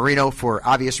Noshawn Marino for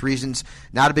obvious reasons.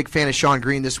 Not a big fan of Sean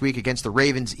Green this week against the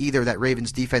Ravens either. That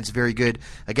Ravens defense is very good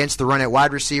against the run at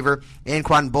wide receiver.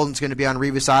 Anquan Bolden's going to be on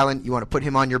Revis Island. You want to put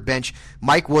him on your bench.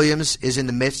 Mike Williams is in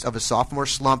the midst of a sophomore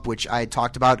slump, which I had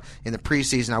talked about in the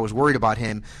preseason. I was worried about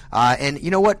him. And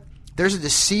you know what? There's a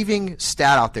deceiving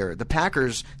stat out there. The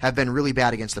Packers have been really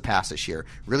bad against the pass this year,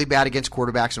 really bad against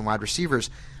quarterbacks and wide receivers.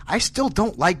 I still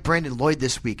don't like Brandon Lloyd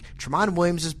this week. Tramon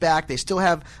Williams is back. They still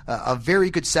have a very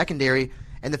good secondary.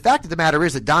 And the fact of the matter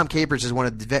is that Dom Capers is one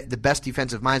of the best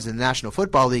defensive minds in the National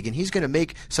Football League, and he's going to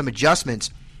make some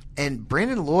adjustments. And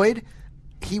Brandon Lloyd,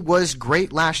 he was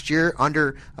great last year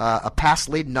under a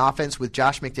pass-laden offense with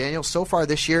Josh McDaniels. So far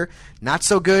this year, not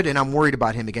so good, and I'm worried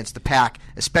about him against the Pack,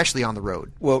 especially on the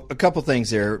road. Well, a couple things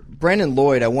there. Brandon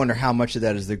Lloyd, I wonder how much of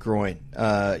that is the groin.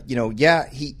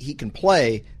 He can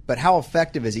play, but how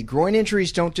effective is he? Groin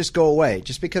injuries don't just go away.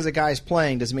 Just because a guy's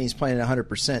playing doesn't mean he's playing at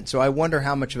 100%. So I wonder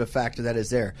how much of a factor that is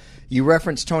there. You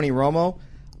referenced Tony Romo.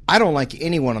 I don't like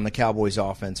anyone on the Cowboys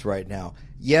offense right now.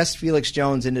 Yes, Felix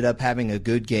Jones ended up having a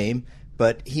good game,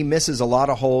 but he misses a lot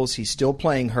of holes. He's still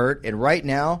playing hurt. And right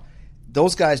now,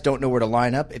 those guys don't know where to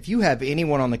line up. If you have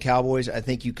anyone on the Cowboys, I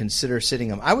think you consider sitting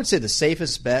them. I would say the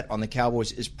safest bet on the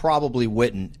Cowboys is probably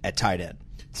Witten at tight end.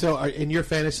 So in your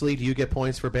fantasy league, do you get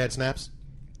points for bad snaps?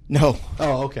 No.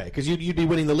 Oh, okay. Because you'd be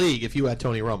winning the league if you had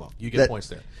Tony Romo. You get points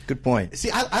there. Good point. See,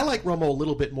 I like Romo a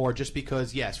little bit more just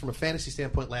because, yes, from a fantasy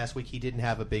standpoint last week, he didn't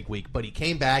have a big week. But he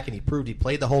came back and he proved he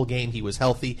played the whole game. He was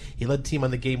healthy. He led the team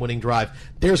on the game-winning drive.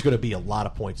 There's going to be a lot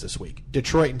of points this week.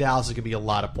 Detroit and Dallas is going to be a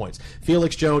lot of points.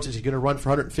 Felix Jones, is he going to run for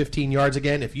 115 yards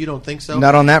again? If you don't think so.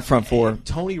 Not on that front four.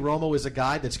 Tony Romo is a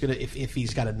guy that's going to, if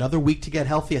he's got another week to get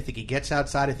healthy, I think he gets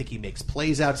outside. I think he makes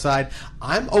plays outside.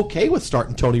 I'm okay with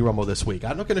starting Tony Romo this week.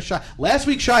 I'm not going to shy. Last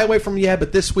week, shy away from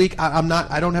but this week, I'm not.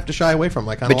 I don't have to shy away from.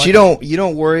 But you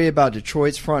don't worry about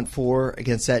Detroit's front four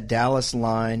against that Dallas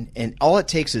line, and all it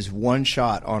takes is one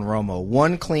shot on Romo,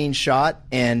 one clean shot,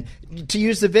 and to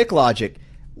use the Vic logic,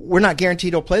 we're not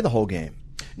guaranteed he'll play the whole game.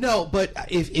 No, but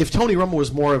if Tony Romo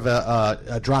was more of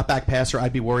a drop back passer,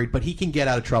 I'd be worried. But he can get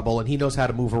out of trouble, and he knows how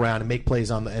to move around and make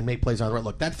plays on the run.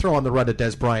 Look, that throw on the run to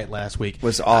Des Bryant last week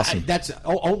was awesome. That's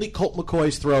only Colt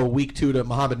McCoy's throw week 2 to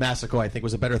Mohamed Massaquoi, I think,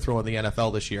 was a better throw in the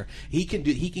NFL this year. He can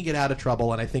get out of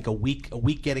trouble, and I think a week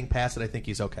getting past it, I think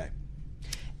he's okay.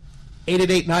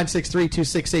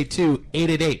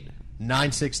 888-963-2682.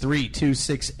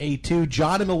 888-963-2682.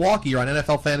 John in Milwaukee, you're on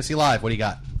NFL Fantasy Live. What do you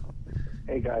got?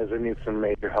 Hey guys, I need some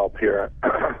major help here.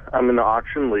 I'm in the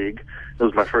auction league. It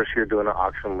was my first year doing an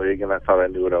auction league, and I thought I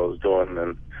knew what I was doing.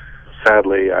 And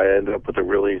sadly, I ended up with a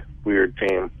really weird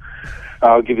team.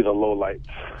 I'll give you the low lights.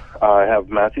 I have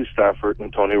Matthew Stafford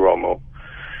and Tony Romo.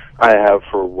 I have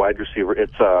for wide receiver,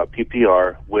 it's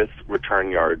PPR with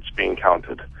return yards being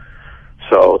counted.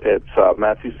 So it's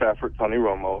Matthew Stafford, Tony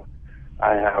Romo.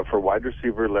 I have for wide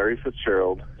receiver Larry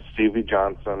Fitzgerald, Stevie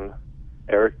Johnson,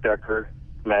 Eric Decker,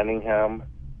 Manningham,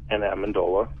 and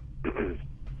Amendola.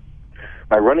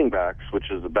 My running backs, which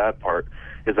is the bad part,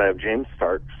 is I have James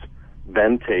Starks,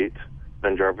 Ben Tate,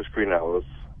 Ben Jarvis Green-Ellis,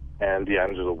 and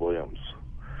DeAngelo Williams.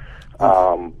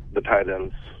 The tight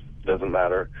ends doesn't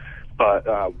matter, but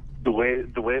the way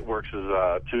it works is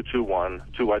 2-2-1,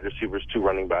 2 wide receivers, 2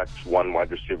 running backs, 1 wide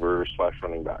receiver /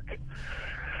 running back.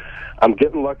 I'm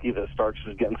getting lucky that Starks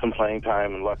is getting some playing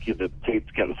time and lucky that Tate's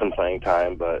getting some playing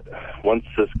time, but once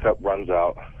this cup runs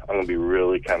out, I'm going to be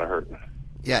really kind of hurting.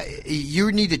 Yeah,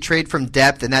 you need to trade from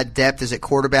depth, and that depth is at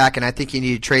quarterback, and I think you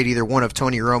need to trade either one of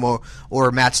Tony Romo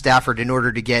or Matt Stafford in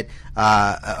order to get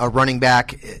a running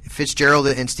back. Fitzgerald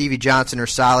and Stevie Johnson are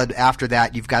solid. After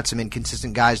that, you've got some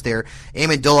inconsistent guys there.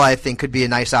 Amendola, I think, could be a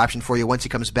nice option for you once he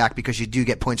comes back because you do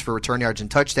get points for return yards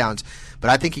and touchdowns. But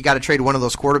I think you got to trade one of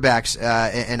those quarterbacks,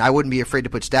 and I wouldn't be afraid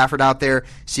to put Stafford out there,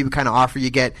 see what kind of offer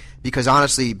you get, because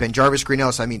honestly, Ben Jarvis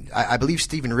Green-Ellis, I believe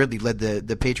Stephen Ridley led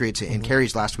the Patriots in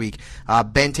carries last week.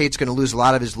 Ben Tate's going to lose a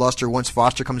lot of his luster once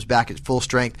Foster comes back at full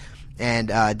strength. And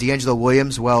DeAngelo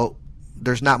Williams, well,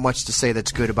 there's not much to say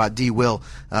that's good about D. Will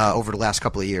over the last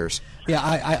couple of years. Yeah,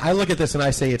 I look at this and I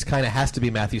say it's kind of has to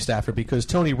be Matthew Stafford because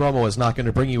Tony Romo is not going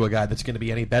to bring you a guy that's going to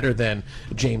be any better than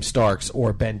James Starks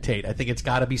or Ben Tate. I think it's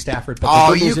got to be Stafford.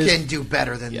 But you can do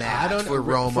better than that for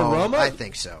Romo. For Romo. I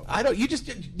think so.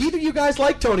 Neither of you guys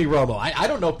like Tony Romo. I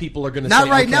don't know if people are going to say not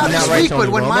right now this week, but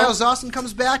when Romo. Miles Austin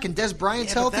comes back and Des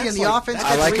Bryant's healthy and the offense,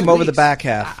 I like him over the back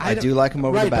half. I do like him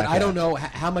over the back half. I don't know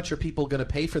how much are people going to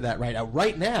pay for that right now.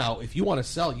 Right now, if you want to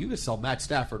sell, you can sell Matt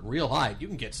Stafford real high. You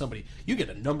can get somebody. You get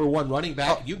a number 1 running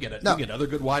back. You get another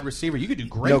good wide receiver. You could do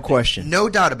great. No question. No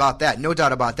doubt about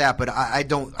that. But I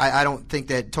don't think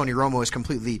that Tony Romo is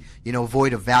completely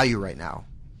void of value right now.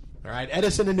 All right,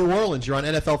 Edison in New Orleans. You're on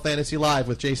NFL Fantasy Live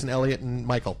with Jason Elliott and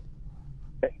Michael.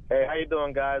 Hey, how you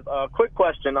doing, guys? Quick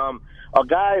question. A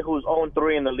guy who's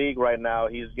 0-3 in the league right now.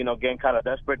 He's getting kind of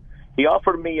desperate. He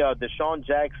offered me Deshaun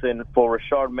Jackson for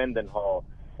Rashard Mendenhall.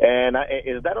 And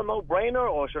is that a no-brainer,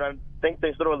 or should I think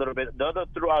things through a little bit? The other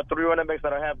 3 running backs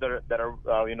that I have that are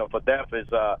for depth is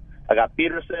I got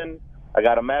Peterson, I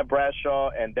got a Matt Bradshaw,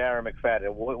 and Darren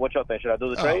McFadden. What y'all think? Should I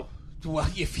do the trade? Well,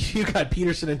 if you got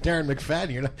Peterson and Darren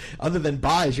McFadden, you're not, other than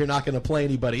buys, you're not going to play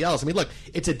anybody else. I mean, look,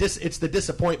 it's the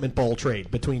disappointment bowl trade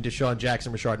between Deshaun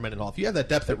Jackson and Rashard Mendenhall. If you have that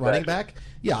depth at running back,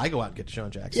 yeah, I go out and get Deshaun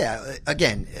Jackson. Yeah,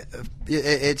 again,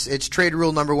 it's trade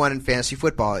rule number 1 in fantasy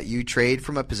football. You trade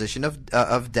from a position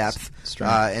of depth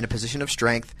and a position of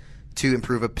strength to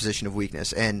improve a position of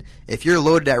weakness. And if you're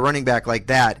loaded at running back like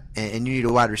that and you need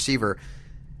a wide receiver,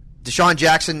 Deshaun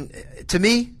Jackson, to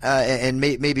me, and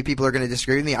maybe people are going to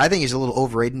disagree with me, I think he's a little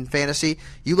overrated in fantasy.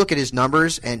 You look at his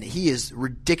numbers, and he is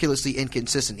ridiculously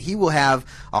inconsistent. He will have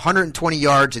 120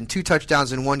 yards and 2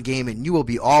 touchdowns in one game, and you will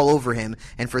be all over him.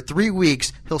 And for 3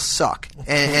 weeks, he'll suck,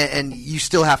 and you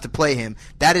still have to play him.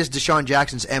 That is Deshaun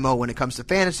Jackson's MO when it comes to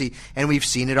fantasy, and we've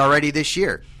seen it already this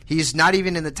year. He's not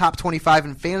even in the top 25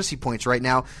 in fantasy points right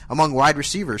now among wide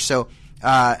receivers. So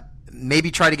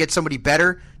maybe try to get somebody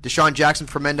better. Deshaun Jackson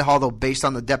for Mendenhall, though, based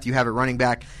on the depth you have at running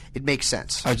back, it makes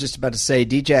sense. I was just about to say,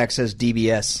 D-Jack says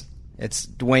DBS. It's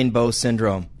Dwayne Bowe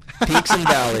syndrome. Peaks and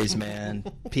valleys, man.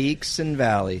 Peaks and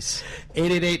valleys.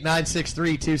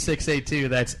 888-963-2682.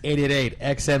 That's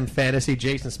 888-XM-FANTASY.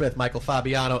 Jason Smith, Michael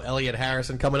Fabiano, Elliott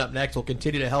Harrison. Coming up next, we'll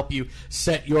continue to help you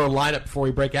set your lineup before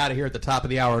we break out of here at the top of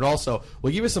the hour. And also,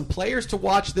 we'll give you some players to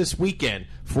watch this weekend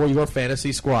for your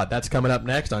fantasy squad. That's coming up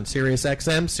next on Sirius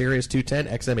XM, Sirius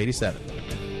 210, XM 87.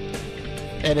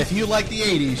 And if you like the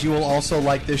 80s, you will also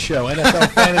like this show. NFL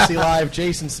Fantasy Live,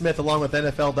 Jason Smith, along with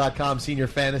NFL.com senior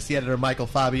fantasy editor Michael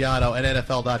Fabiano and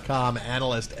NFL.com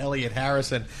analyst Elliot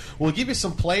Harrison. We'll give you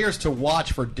some players to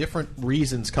watch for different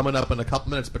reasons coming up in a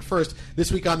couple minutes. But first,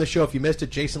 this week on the show, if you missed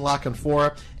it, Jason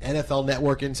LaConfora, NFL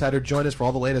Network insider, join us for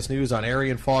all the latest news on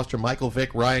Arian Foster, Michael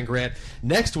Vick, Ryan Grant.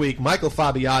 Next week, Michael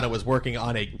Fabiano is working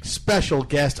on a special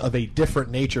guest of a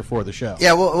different nature for the show.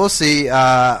 Yeah, we'll see.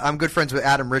 I'm good friends with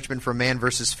Adam Richman from Man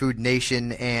vs. Food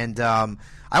Nation, and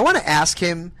I want to ask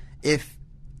him if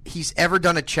he's ever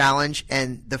done a challenge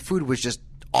and the food was just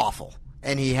awful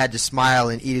and he had to smile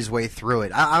and eat his way through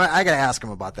it. I got to ask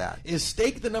him about that. Is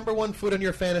steak the number one food on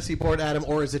your fantasy board, Adam,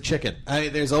 or is it chicken?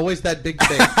 There's always that big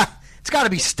thing. It's got to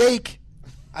be steak.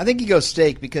 I think you go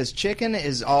steak because chicken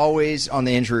is always on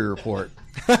the injury report.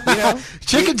 You know,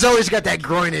 chicken's always got that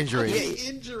groin injury.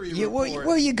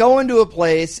 Well, you go into a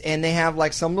place and they have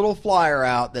like some little flyer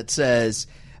out that says,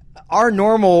 our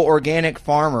normal organic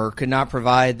farmer could not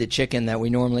provide the chicken that we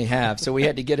normally have, so we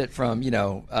had to get it from,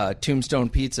 Tombstone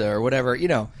Pizza or whatever.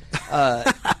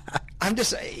 I'm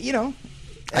just, Am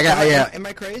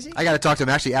I crazy? I got to talk to him.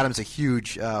 Actually, Adam's a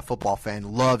huge football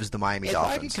fan. Loves the Miami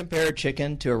Dolphins. If I could compare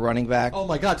chicken to a running back. Oh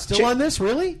my God! Still on this?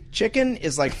 Really? Chicken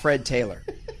is like Fred Taylor.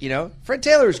 Fred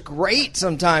Taylor's great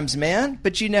sometimes, man,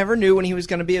 but you never knew when he was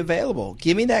going to be available.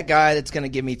 Give me that guy that's going to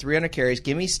give me 300 carries.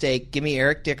 Give me steak. Give me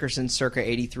Eric Dickerson circa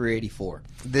 83, 84.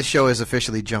 This show has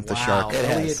officially jumped the shark.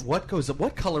 Elliot,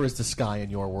 what color is the sky in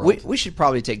your world? We should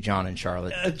probably take John and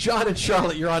Charlotte. John and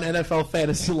Charlotte, you're on NFL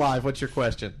Fantasy Live. What's your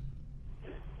question?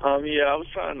 I'm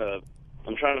trying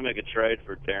to make a trade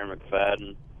for Darren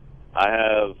McFadden. I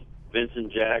have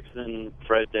Vincent Jackson,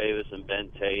 Fred Davis, and Ben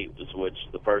Tate, which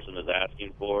the person is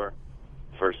asking for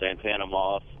Santana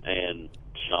Moss and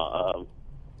Darren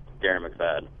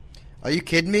McFadden. Are you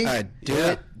kidding me? Do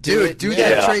it. Do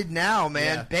that trade now,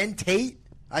 man. Yeah. Ben Tate?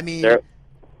 I mean... There's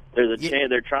a chance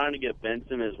they're trying to get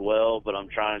Benson as well, but I'm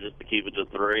trying just to keep it to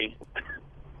 3.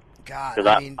 God,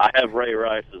 Because I have Ray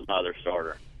Rice as my other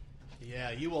starter.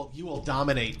 Yeah, you will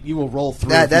dominate. You will roll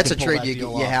through. That's a trade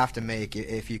you have to make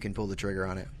if you can pull the trigger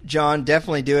on it. John,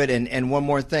 definitely do it. And one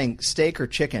more thing, steak or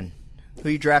chicken? Who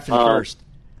are you drafting first?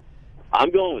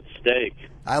 I'm going with steak.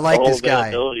 I like this guy.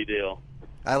 Availability deal.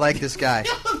 I like this guy.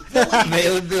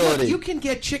 Availability. You can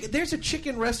get chicken. There's a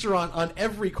chicken restaurant on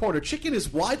every corner. Chicken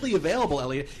is widely available,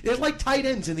 Elliot. They're like tight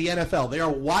ends in the NFL. They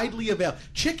are widely available.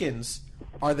 Chickens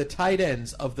are the tight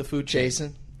ends of the food chain.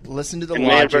 Jason, listen to the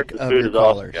logic of your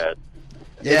callers.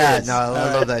 Yeah, I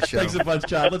love that show. Thanks a bunch,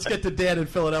 John. Let's get to Dan in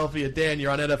Philadelphia. Dan,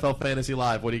 you're on NFL Fantasy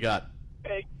Live. What do you got?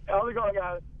 Hey, how's it going,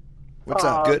 guys? What's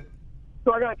up? Good.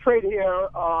 So I got a trade here.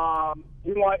 I'm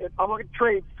looking to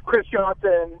trade Chris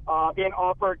Johnson, being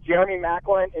offered Jeremy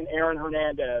Maclin and Aaron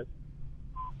Hernandez.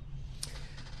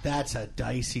 That's a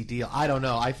dicey deal. I don't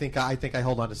know. I think I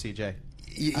hold on to CJ.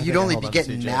 You'd only be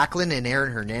getting Maclin and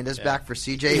Aaron Hernandez back for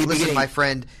CJ. Listen, my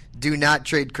friend, do not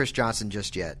trade Chris Johnson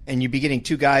just yet. And you'd be getting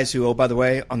 2 guys who, oh, by the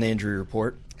way, on the injury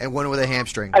report. And one with a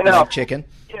hamstring. I know. Like chicken.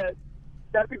 Yeah,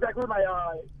 that's exactly why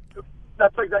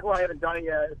I haven't done it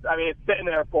yet. I mean, it's sitting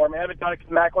there for me. I haven't done it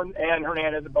because Maclin and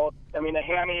Hernandez are both, the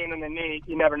hammy and the knee,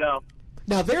 you never know.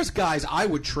 Now, there's guys I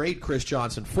would trade Chris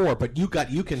Johnson for, but you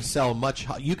can sell much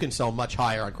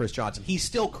higher on Chris Johnson. He's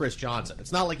still Chris Johnson.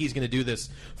 It's not like he's going to do this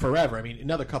forever. I mean,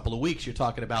 another couple of weeks, you're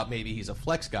talking about maybe he's a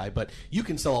flex guy, but you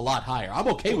can sell a lot higher. I'm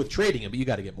okay with trading him, but you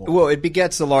got to get more. Well, it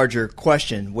begets a larger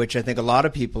question, which I think a lot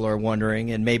of people are wondering,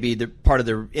 and maybe part of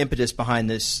the impetus behind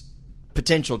this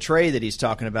potential trade that he's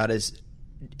talking about is,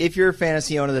 if you're a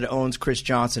fantasy owner that owns Chris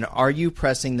Johnson, are you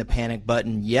pressing the panic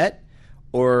button yet?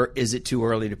 Or is it too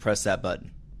early to press that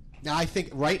button? Now, I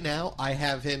think right now I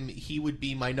have him. He would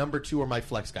be my number 2 or my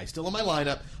flex guy. Still in my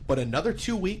lineup, but another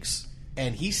 2 weeks,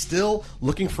 and he's still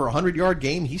looking for a 100-yard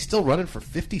game. He's still running for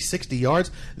 50, 60 yards.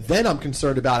 Then I'm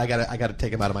concerned about I got to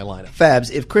take him out of my lineup.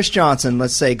 Fabs, if Chris Johnson,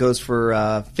 let's say, goes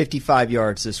for 55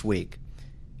 yards this week,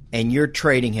 and you're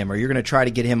trading him or you're going to try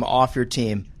to get him off your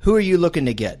team, who are you looking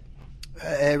to get?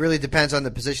 It really depends on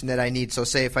the position that I need. So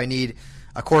say if I need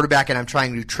a quarterback and I'm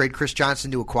trying to trade Chris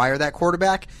Johnson to acquire that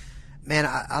quarterback, man,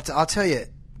 I'll tell you,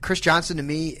 Chris Johnson to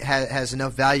me has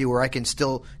enough value where I can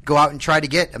still go out and try to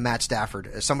get a Matt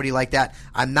Stafford, somebody like that.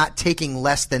 I'm not taking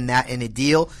less than that in a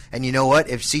deal. And you know what?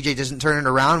 If CJ doesn't turn it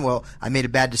around, well, I made a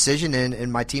bad decision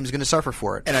and my team's going to suffer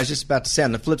for it. And I was just about to say,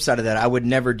 on the flip side of that, I would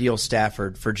never deal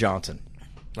Stafford for Johnson.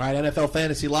 All right, NFL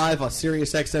Fantasy Live on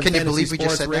Sirius XM Can you Fantasy believe we Sports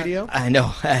just said Radio. That? I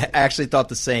know. I actually thought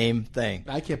the same thing.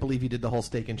 I can't believe you did the whole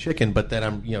steak and chicken, but then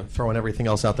I'm throwing everything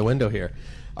else out the window here.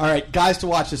 All right, guys to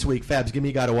watch this week. Fabs, give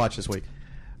me a guy to watch this week.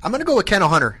 I'm going to go with Kendall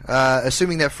Hunter.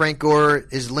 Assuming that Frank Gore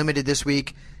is limited this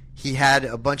week, He had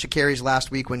a bunch of carries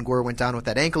last week when Gore went down with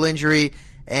that ankle injury,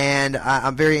 and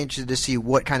I'm very interested to see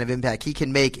what kind of impact he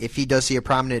can make if he does see a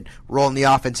prominent role in the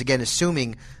offense, again,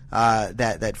 assuming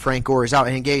that Frank Gore is out.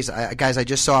 And guys, I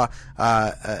just saw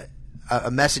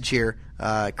a message here,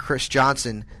 Chris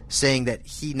Johnson saying that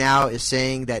he now is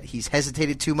saying that he's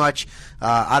hesitated too much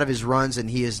out of his runs, and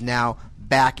he is now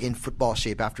back in football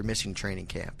shape after missing training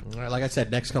camp. All right, like I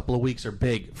said, next couple of weeks are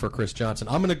big for Chris Johnson.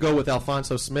 I'm going to go with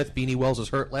Alphonso Smith. Beanie Wells was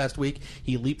hurt last week.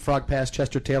 He leapfrogged past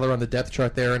Chester Taylor on the depth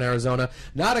chart there in Arizona.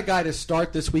 Not a guy to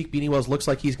start this week. Beanie Wells looks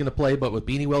like he's going to play, but with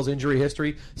Beanie Wells' injury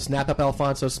history, snap up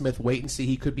Alphonso Smith, wait and see.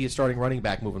 He could be a starting running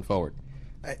back moving forward.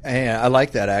 I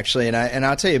like that, actually, and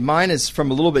I'll tell you, mine is from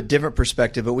a little bit different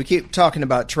perspective, but we keep talking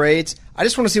about trades. I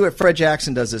just want to see what Fred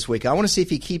Jackson does this week. I want to see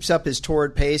if he keeps up his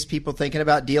torrid pace, people thinking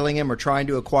about dealing him or trying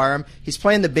to acquire him. He's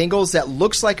playing the Bengals. That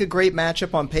looks like a great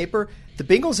matchup on paper. The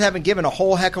Bengals haven't given a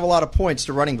whole heck of a lot of points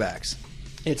to running backs.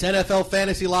 It's NFL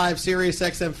Fantasy Live, Sirius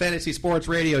XM Fantasy Sports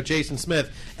Radio. Jason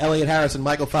Smith, Elliot Harrison,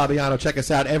 Michael Fabiano. Check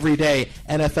us out every day,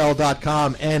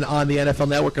 NFL.com and on the NFL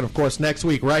Network. And, of course, next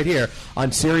week right here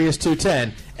on Sirius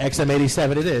 210,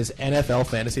 XM87. It is NFL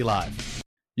Fantasy Live.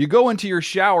 You go into your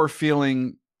shower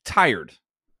feeling tired,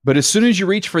 but as soon as you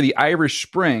reach for the Irish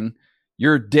Spring,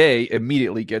 your day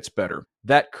immediately gets better.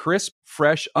 That crisp,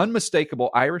 fresh, unmistakable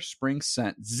Irish Spring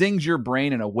scent zings your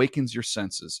brain and awakens your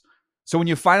senses. So when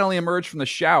you finally emerge from the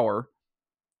shower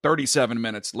 37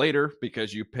 minutes later,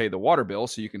 because you pay the water bill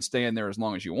so you can stay in there as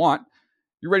long as you want,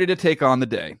 you're ready to take on the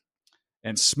day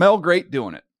and smell great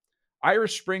doing it.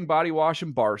 Irish Spring Body Wash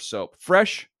and Bar Soap.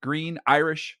 Fresh, green,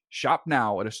 Irish. Shop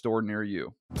now at a store near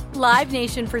you. Live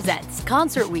Nation presents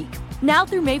Concert Week. Now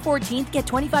through May 14th, get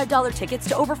 $25 tickets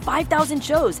to over 5,000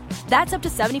 shows. That's up to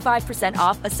 75%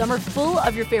 off a summer full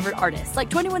of your favorite artists like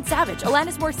 21 Savage,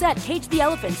 Alanis Morissette, Cage the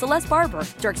Elephant, Celeste Barber,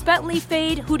 Dierks Bentley,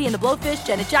 Fade, Hootie and the Blowfish,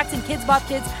 Janet Jackson, Kids Bop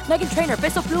Kids, Meghan Trainor,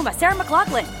 Bissell Pluma, Sarah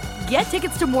McLachlan. Get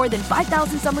tickets to more than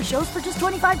 5,000 summer shows for just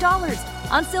 $25.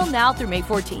 Until now through May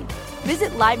 14th.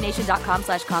 Visit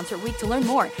LiveNation.com/Concert Week to learn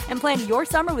more and plan your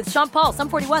summer with Sean Paul, Sum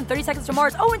 41, 30 Seconds to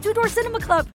Mars, and Two Door Cinema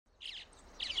Club.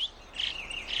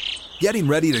 Getting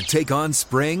ready to take on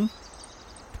spring?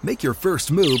 Make your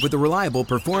first move with the reliable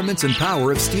performance and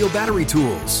power of Steel battery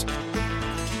tools.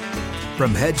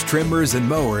 From hedge trimmers and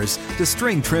mowers to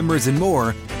string trimmers and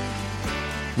more,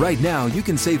 right now you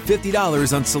can save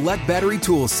 $50 on select battery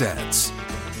tool sets.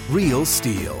 Real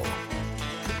Steel.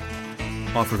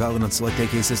 Offer valid on select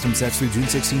AK system sets through June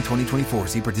 16, 2024.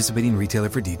 See participating retailer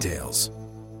for details.